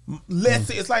 Let's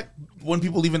say it's like when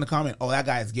people leave in the comment, "Oh, that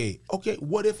guy's gay." Okay,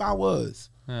 what if I was?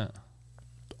 Yeah.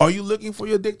 Are you looking for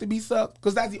your dick to be sucked?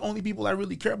 Because that's the only people I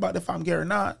really care about if I'm gay or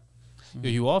not. Are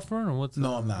you offering or what's?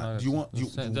 No, I'm not. Do you want?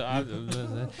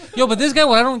 Yo, but this guy,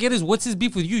 what I don't get is what's his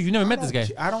beef with you? You never met this guy.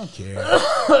 I don't care.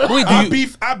 Wait, do you?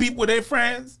 I beef with their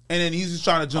friends, and then he's just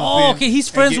trying to jump Oh, in. okay, he's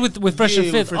and friends with Fresh and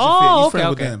Fit. Oh, He's okay, friends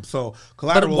with okay. them. So But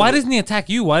collateral. why doesn't he attack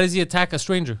you? Why does he attack a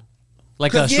stranger?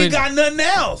 Like a Because he ain't stranger. got nothing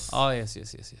else. Oh yes.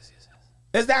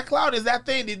 It's that cloud. It's that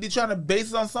thing. They're trying to base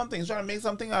it on something. He's trying to make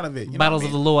something out of it. You know Battles what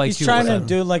of I the mean? low IQ. He's trying to whatever.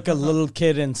 do like a little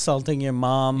kid insulting your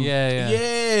mom. Yeah.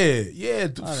 Yeah.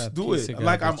 that Do piece it. of garbage.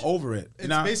 Like I'm over it. It's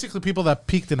Now, basically people that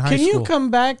peaked in high Can school. you come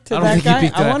back to I don't that think he guy?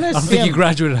 peaked that. I want I to don't see think he him.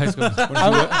 graduated high school.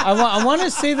 I want to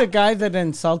see the guy that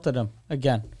insulted him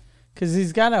again, because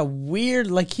he's got a weird,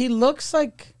 like he looks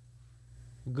like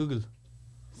Google.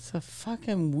 it's a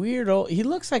fucking weird old. He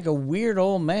looks like a weird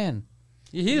old man.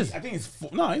 He is. I think it's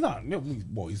no. He's not.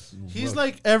 Boy, He's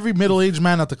like every middle-aged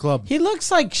man at the club. He looks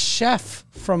like Chef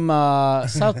from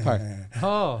South Park.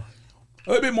 Oh. a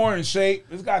little bit more in shape.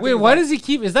 This guy. Wait, why does he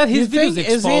keep? Is that his You videos think-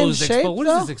 is he in exposed? shape, What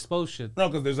is though? this exposed shit? No,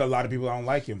 because there's a lot of people that don't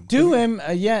like him. Do him,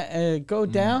 go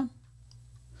down.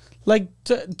 Like,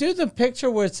 do the picture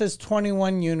where it says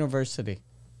 21 University.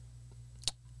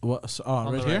 What? So,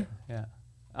 On right the here. Yeah.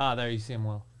 Ah, there you see him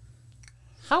well.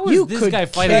 How is You this could guy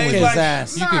kick fighting his with like,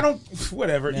 ass. Nah, I don't.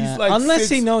 Whatever. Yeah. He's like Unless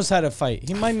 6'. he knows how to fight.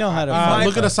 He might know how to fight.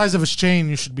 Look at the size of his chain.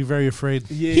 You should be very afraid.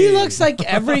 Yeah. He looks like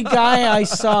every guy I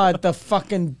saw at the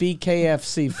fucking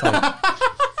BKFC fight.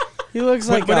 He looks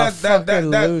like a fucking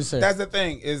loser. That's the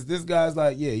thing. Is this guy's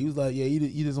like, yeah, he was like, yeah,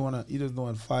 he doesn't want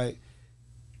to fight.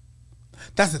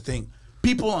 That's the thing.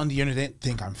 People on the internet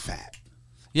think I'm fat.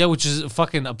 Yeah, which is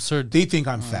fucking absurd. They think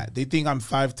I'm fat. They think I'm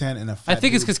 5'10" and a fat I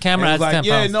think it's dude. 'cause camera And it's adds like, 10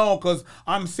 yeah, pounds. no, because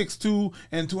I'm 6'2"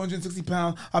 and 260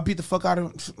 pounds. I'll beat the fuck out of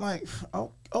him. I'm like,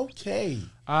 oh, okay.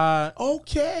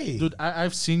 Okay. Dude,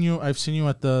 I've seen you. I've seen you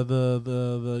at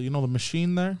the you know the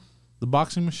machine there, the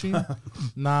boxing machine.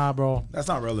 Nah, bro. That's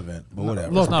not relevant, but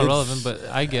whatever. It's not relevant, but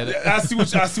I get it. I see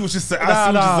what you're saying. I see what you're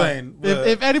saying. but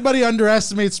If anybody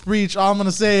underestimates Preach, all I'm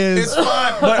gonna say is it's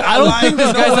fine, but I don't think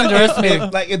this guy's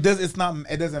underestimating. Like it does. It's not.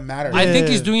 It doesn't matter. I think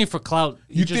he's doing it for clout.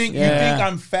 You He think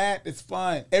I'm fat? It's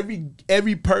fine.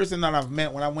 Every person that I've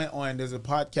met when I went on, there's a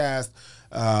podcast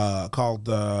called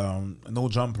No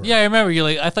Jumper. Yeah, I remember. You're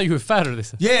like, I thought you were fatter. They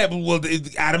said. Yeah, but well,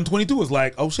 Adam 22 was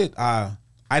like, oh shit, I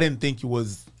didn't think you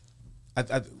was,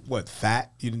 what,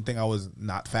 fat? You didn't think I was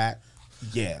not fat?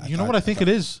 Yeah. you know what I think it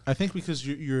is. I think because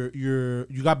you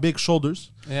got big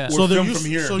shoulders. Yeah. So We're they're filmed used,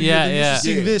 from here. So Yeah, they're yeah. used to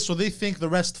seeing Yeah. this, so they think the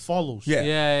rest follows. Yeah.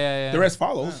 Yeah. The rest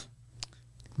follows,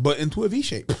 but into a V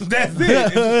shape. That's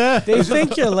it. They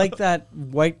think you're like that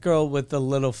white girl with the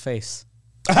little face.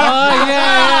 Oh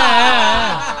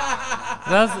yeah.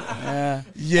 That's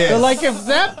Yeah. They're like, if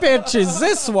that bitch is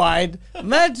this wide,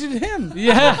 imagine him.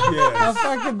 yeah. How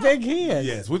fucking big he is.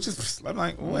 Yes, which is, I'm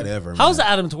like, whatever. How's man.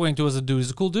 Adam 22 as a dude?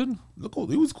 He's a cool dude. Look, cool.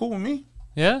 He was cool with me.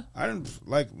 Yeah. I didn't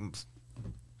like.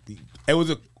 It was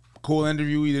a cool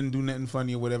interview. He didn't do nothing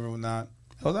funny or whatever. Or not.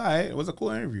 It was alright. It was a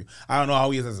cool interview. I don't know how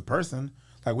he is as a person.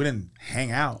 Like we didn't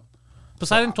hang out.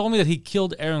 Poseidon told me that he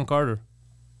killed Aaron Carter.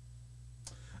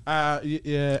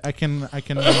 Yeah, I can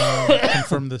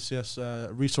confirm this. Yes,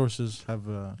 resources have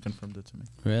confirmed it to me.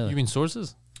 Really? You mean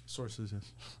sources? Sources,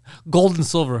 yes. Gold and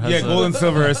silver has. Yeah, Gold and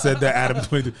Silver has said that Adam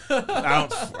 22. I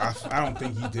don't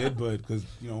think he did, but because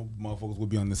motherfuckers would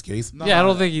be on this case. Yeah, I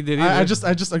don't think he did either.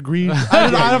 I just agreed. I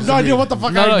have no idea what the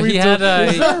fuck I no, agreed he to. had.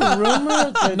 Is there a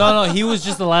rumor that No, he was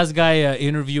just the last guy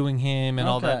interviewing him and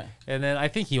all Okay. that. And then I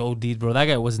think he OD'd, bro. That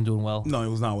guy wasn't doing well. No, it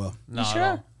was not well. No,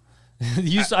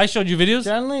 You sure? I showed you videos.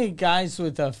 Generally, guys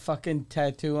with a fucking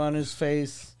tattoo on his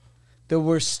face that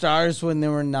were stars when they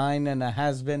were 9 and a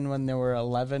has-been when they were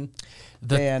 11,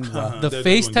 they end well. The They're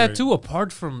face doing great. tattoo,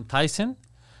 apart from Tyson,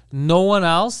 no one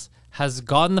else has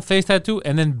gotten the face tattoo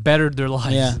and then bettered their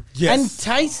lives. Yeah. Yes. And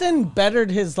Tyson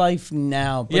bettered his life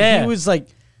now, but Yeah. he was like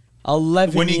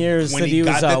 11 years that he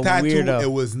was a the tattoo, weirdo.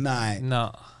 it was not.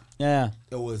 No. Yeah.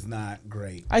 It was not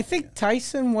great. I think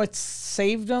Tyson, what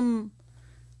saved him,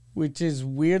 which is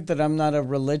weird that I'm not a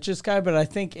religious guy, but I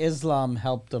think Islam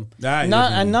helped him. Ah,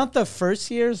 Not the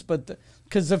first years, but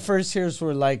because the first years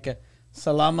were like,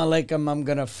 Salam alaikum, I'm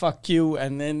gonna fuck you,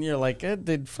 and then you're like,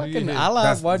 did fucking Yeah. Allah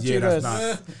That's- want yeah, you to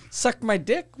that's suck my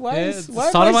dick? Why Yeah, why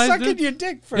am I sodomized, sucking dude? your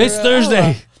dick for? It's Allah?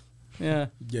 Thursday. Yeah.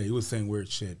 Yeah, he was saying weird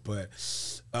shit, but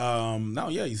no,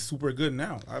 yeah, he's super good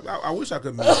now. I wish I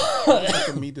could meet. I wish I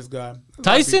could meet this guy.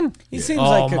 Tyson? He seems Oh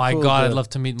like a my cool God, I'd dude. love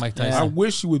to meet Mike Yeah. I Tyson.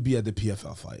 wish he would be at the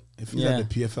PFL fight. If he's Yeah. at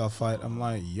the PFL fight, I'm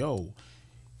like, yo,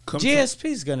 come.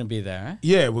 GSP's gonna be there. Huh?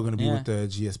 Yeah, we're gonna be Yeah. with the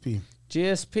GSP.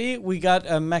 GSP, we got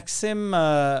Maxime,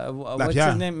 what's his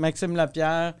Lapierre. name? Maxime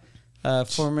Lapierre,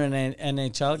 former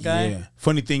NHL guy. Yeah.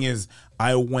 Funny thing is,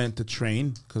 I went to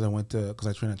train because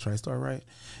I train at TriStar, right?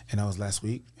 And that was last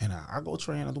week. And I go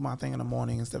train. I do my thing in the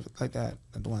morning and stuff like that.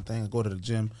 I do my thing. I go to the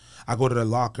gym. I go to the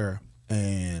locker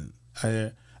and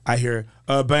I hear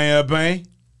bang, bang.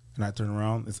 And I turn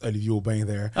around. It's Olivier Aubin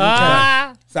there.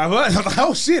 Ah! So I'm like,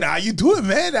 oh shit, how you doing,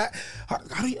 man? How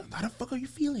the fuck are your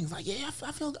feelings? Like, yeah,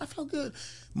 I feel good.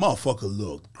 Motherfucker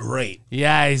looked great.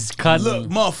 Yeah, he's cutting. Look,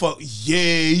 motherfucker, yeah,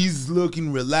 he's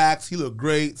looking relaxed. He looked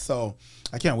great. So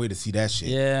I can't wait to see that shit.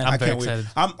 Yeah. I'm I very can't wait.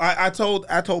 excited.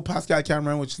 I told Pascal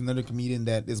Cameron, which is another comedian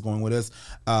that is going with us,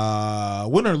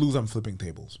 win or lose, I'm flipping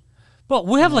tables. But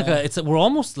we have we're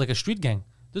almost like a street gang.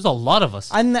 There's a lot of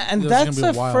us. And This is that's gonna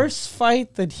the be wild. first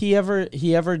fight that he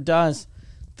ever does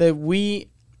that we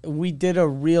did a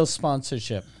real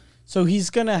sponsorship. So he's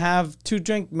gonna have 2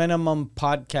 Drink Minimum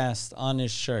podcast on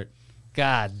his shirt.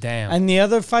 God damn. And the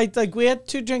other fight, like we had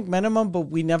 2 Drink Minimum, but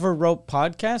we never wrote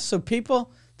podcasts. So people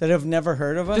that have never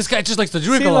heard of us, This guy just likes to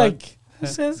drink see, a lot. like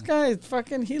This guy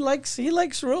fucking he likes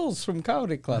rules from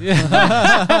Comedy Club.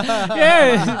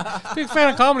 Yeah, big fan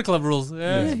of comedy club rules.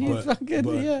 Yeah. Yeah, he But- fucking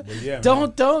but yeah,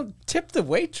 don't tip the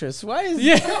waitress. Why is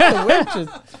Yeah. tip the waitress?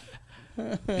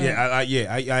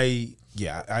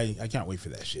 I can't wait for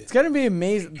that shit. It's gonna be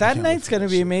amazing. That can't night's wait for gonna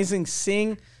that be shit. amazing.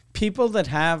 Seeing people that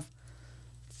have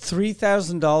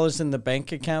 $3,000 in the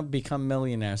bank account become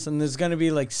millionaires, and there's gonna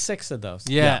be like 6 of those.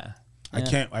 Yeah.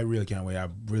 I really can't wait. I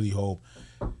really hope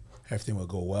everything will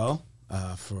go well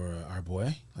for our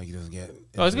boy. Like he doesn't get.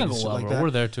 Oh, it's gonna go shit well, like bro. that.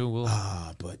 We're there too. We'll.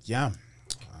 But yeah,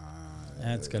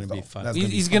 That's gonna be fun. that's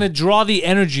He's be gonna draw the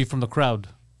energy from the crowd.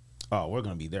 Oh, we're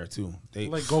gonna be there too. They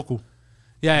Like Goku.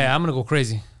 Yeah, I'm gonna go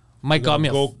crazy. Mike got me.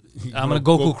 go- I'm gonna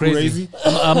Goku crazy.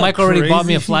 Mike already bought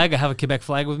me a flag. I have a Quebec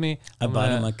flag with me. I I'm bought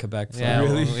gonna- him a Quebec flag. Yeah,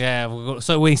 Really? yeah. We'll go.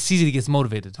 So when he sees it, he gets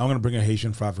motivated. I'm gonna bring a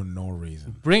Haitian flag for no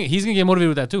reason. He's gonna get motivated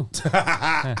with that too.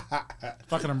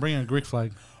 Fucking, I'm bringing a Greek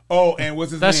flag. Oh, and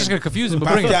what's his That's name? just gonna confuse him. But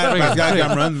bring it. Pascal, Bring it. Pascal Bring it.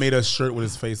 Cameron made a shirt with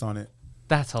his face on it.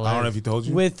 That's I don't know if hilarious. he told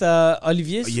you. With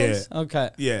Olivier's Yeah. face? Okay.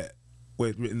 Yeah,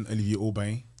 with written Olivier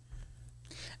Aubin.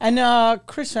 And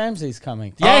Chris Ramsey's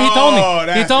coming. Yeah, he told me. Oh, He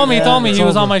that's told me. He it. told me It's he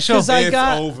was on over. my show. 'Cause I It's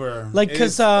got- over. like, It's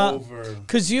 'cause, over.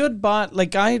 Because you had bought,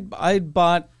 like, I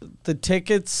bought the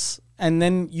tickets, and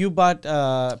then you bought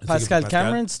Pascal Pascal?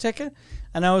 Cameron's ticket,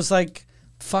 and I was like,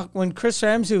 fuck, when Chris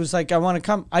Ramsey was like, I want to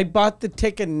come, I bought the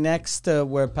ticket next to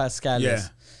where Pascal Yeah. is.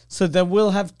 So then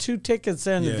we'll have 2 tickets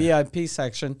there in the Yeah. VIP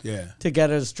section Yeah. to get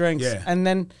us drinks. Yeah. And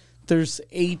then there's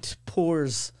 8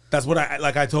 pours. That's what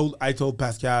I told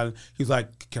Pascal. He's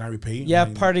like, "Can I repay you?" Yeah, I'm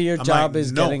like- part of your I'm job like,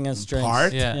 is no, getting us drinks.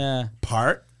 Part, Yeah. Yeah.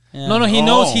 part. Yeah. No, he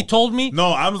knows. He told me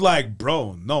No, I was like,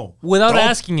 bro, no. without Don't-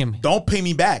 asking him. Don't pay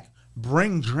me back.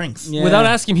 Bring drinks. Yeah. Without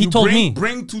asking him, he You told bring, me.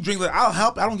 Bring 2 drinks. Like, I'll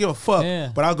help. I don't give a fuck. Yeah.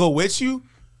 But I'll go with you.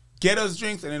 Get us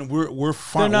drinks, and then we're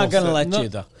fine. They're not We'll gonna set. let you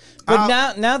though.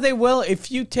 But now they will if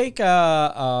you take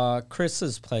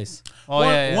Chris's place. Oh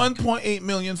yeah. 1.8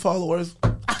 million followers.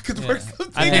 I could work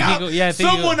something I think he out. go- yeah, I think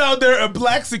he Someone out there, a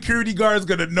black security guard, is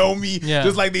gonna know me, Yeah.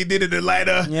 just like they did in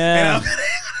Atlanta. Yeah. And I'm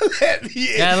gonna let me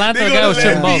in. Yeah, Atlanta They're guy gonna was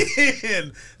let tripping me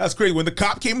in. That's crazy. When the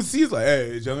cop came to see, he's like,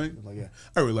 "Hey, gentlemen," I'm like, "Yeah,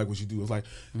 I really like what you do." I was like,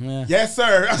 Yeah. "Yes,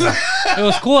 sir." I was like, It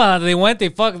was cool. They went. They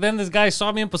fucked. Then this guy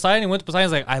saw me in Poseidon. He went to Poseidon.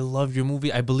 He's like, "I loved your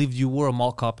movie. I believed you were a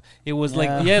mall cop." It was like,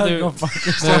 Yeah. they're Go fuck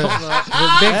yourself.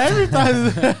 the big. Every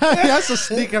time he has to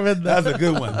sneak him in there. That's a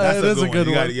good one. That's It is a good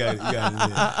You one. gotta, yeah.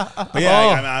 But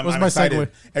yeah, I'm what's my excited.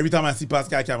 segue? Every time I see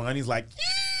Pascal Cameron, he's like,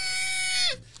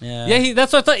 Yeah. Yeah,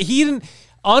 that's what I thought. He didn't.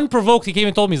 Unprovoked, he came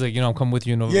and told me, he's like, I'm coming with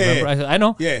you in November. Yeah. I said, I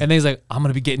know. Yeah. And then he's like, I'm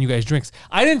going to be getting you guys drinks.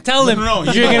 I didn't tell him. No.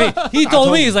 that you're gonna- he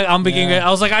told me, he's like, I'm beginning. Yeah.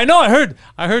 I was like, I know, I heard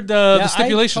the Yeah,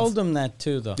 stipulations. I told him that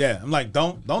too, though. yeah, I'm like,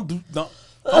 don't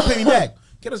pay me back.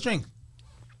 Get us drink.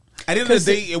 At the end of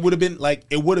the day, it would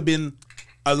have been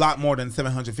a lot more than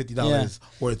 $750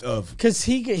 worth of. Because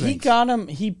he drinks. got him,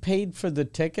 he paid for the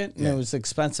ticket, and Yeah. it was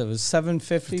expensive. It was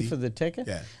 $750 for the ticket.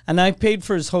 Yeah. And I paid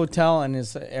for his hotel and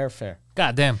his airfare.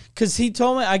 God damn. Because he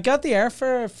told me, I got the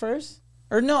airfare at first.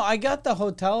 Or no, I got the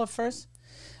hotel at first.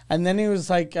 And then he was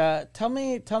like, tell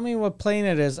me what plane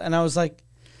it is. And I was like,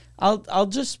 I'll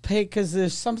just pay because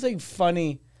there's something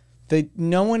funny that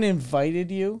no one invited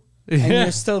you. And Yeah.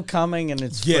 you're still coming and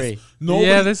it's Yes. free. Nobody,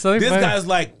 Yeah, this this funny. guy's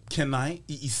like, can I?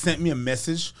 He sent me a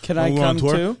message. Can when I we were on come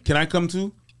tour. too? Can I come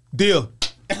too? Deal.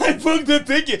 I booked the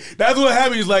ticket. That's what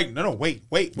happened. He's like, no, wait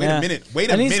Yeah. a minute. Wait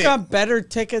a and minute. he's got better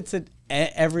tickets than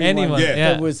everyone. Anyone, Yeah.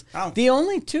 yeah. That was Ow. the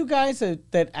only 2 guys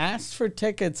that asked for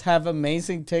tickets have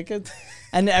amazing tickets,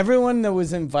 and everyone that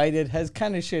was invited has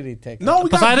kind of shitty tickets. No, we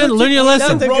got Poseidon, good learn your tickets.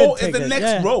 lesson. That They're row good is the tickets, next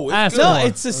yeah. row. It's Ask good. him. no,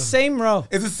 it's the same row.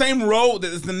 It's the same row.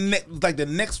 That is the next, like the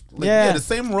next, like, Yeah. the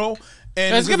same row.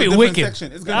 And It's gonna just be a different wicked.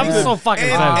 section. It's gonna I'm be so fucking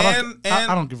and, excited.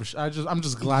 And, I don't give a shit. I'm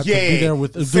just glad to Yeah, be there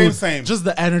with same. Just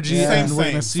the energy Same, and we're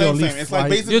gonna see same, Oli same. It's like fly.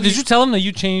 basically. Yo, did you tell him that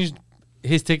you changed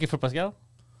his ticket for Pascal?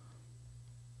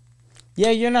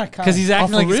 Yeah, you're not coming. Because he's acting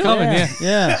for like he's real? coming, yeah.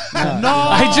 yeah. No,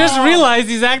 I just realized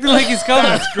he's acting like he's coming.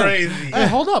 That's crazy. Hey,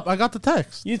 hold up! I got the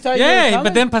text. You thought you were Yeah, coming?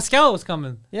 but then Pascal was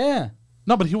coming. yeah.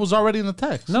 No, but he was already in the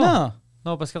text. No.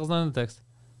 No, Pascal's not in the text.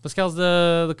 Pascal's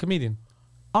the comedian.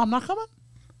 Oh, I'm not coming.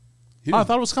 Oh, I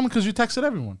thought it was coming because you texted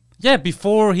everyone. Yeah,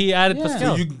 before he added Yeah.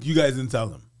 Pascal. So you guys didn't tell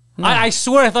him. I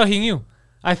swear I thought he knew.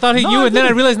 I thought he No, knew, I and then I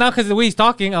didn't. realized now because the way he's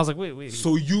talking, I was like, wait.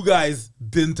 So you guys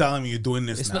didn't tell him you're doing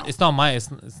this It's now. not. It's not my.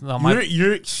 It's not my.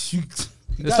 You guys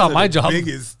not are my the job.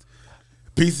 Biggest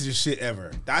pieces of shit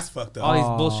ever. That's fucked up. All these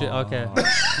bullshit. Okay,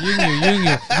 you knew.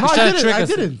 No, He's trying I to didn't. trick I us.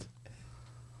 didn't.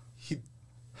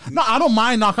 No, I don't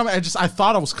mind not coming. I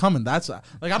thought I was coming. That's like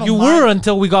I don't. You mind. were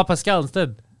until we got Pascal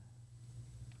instead.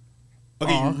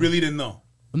 Okay, you really didn't know.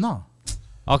 No.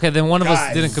 Okay, then one of us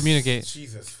Guys, didn't communicate.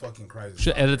 Jesus fucking Christ.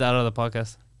 Should edit that out of the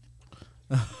podcast.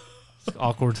 It's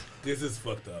awkward. This is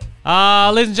fucked up.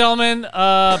 Ladies and gentlemen,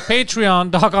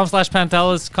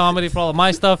 patreon.com/Pantelis comedy for all of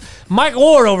my stuff. Mike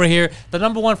Ward over here, the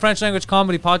 #1 French language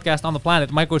comedy podcast on the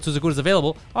planet. Mike Ward Good is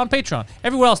available on Patreon.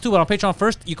 Everywhere else too, but on Patreon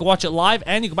first. You can watch it live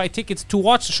and you can buy tickets to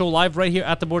watch the show live right here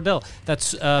at the Bordel.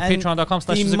 That's patreon.com/.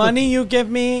 The money you give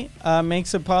me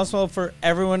makes it possible for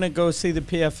everyone to go see the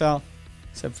PFL,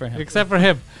 except for him. Except for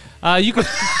him. You could...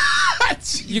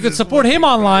 You can support him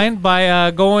online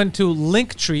by going to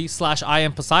Linktree/I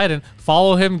am Poseidon.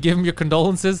 Follow him, give him your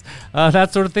condolences,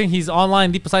 that sort of thing. He's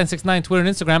online, Poseidon69, Twitter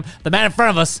and Instagram. The man in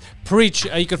front of us, Preach.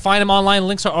 You can find him online.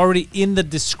 Links are already in the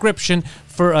description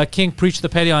for King Preach the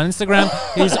Petty on Instagram.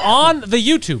 He's on the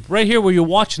YouTube, right here where you're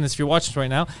watching this, if you're watching this right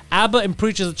now. Abba and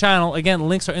Preach is a channel. Again,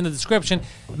 links are in the description.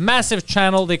 Massive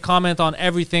channel. They comment on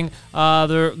everything.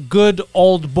 They're good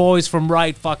old boys from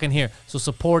right fucking here. So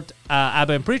support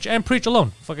Abba and Preach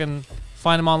alone. Fucking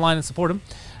find him online and support him.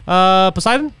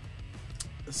 Poseidon?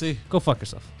 See. Go fuck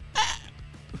yourself.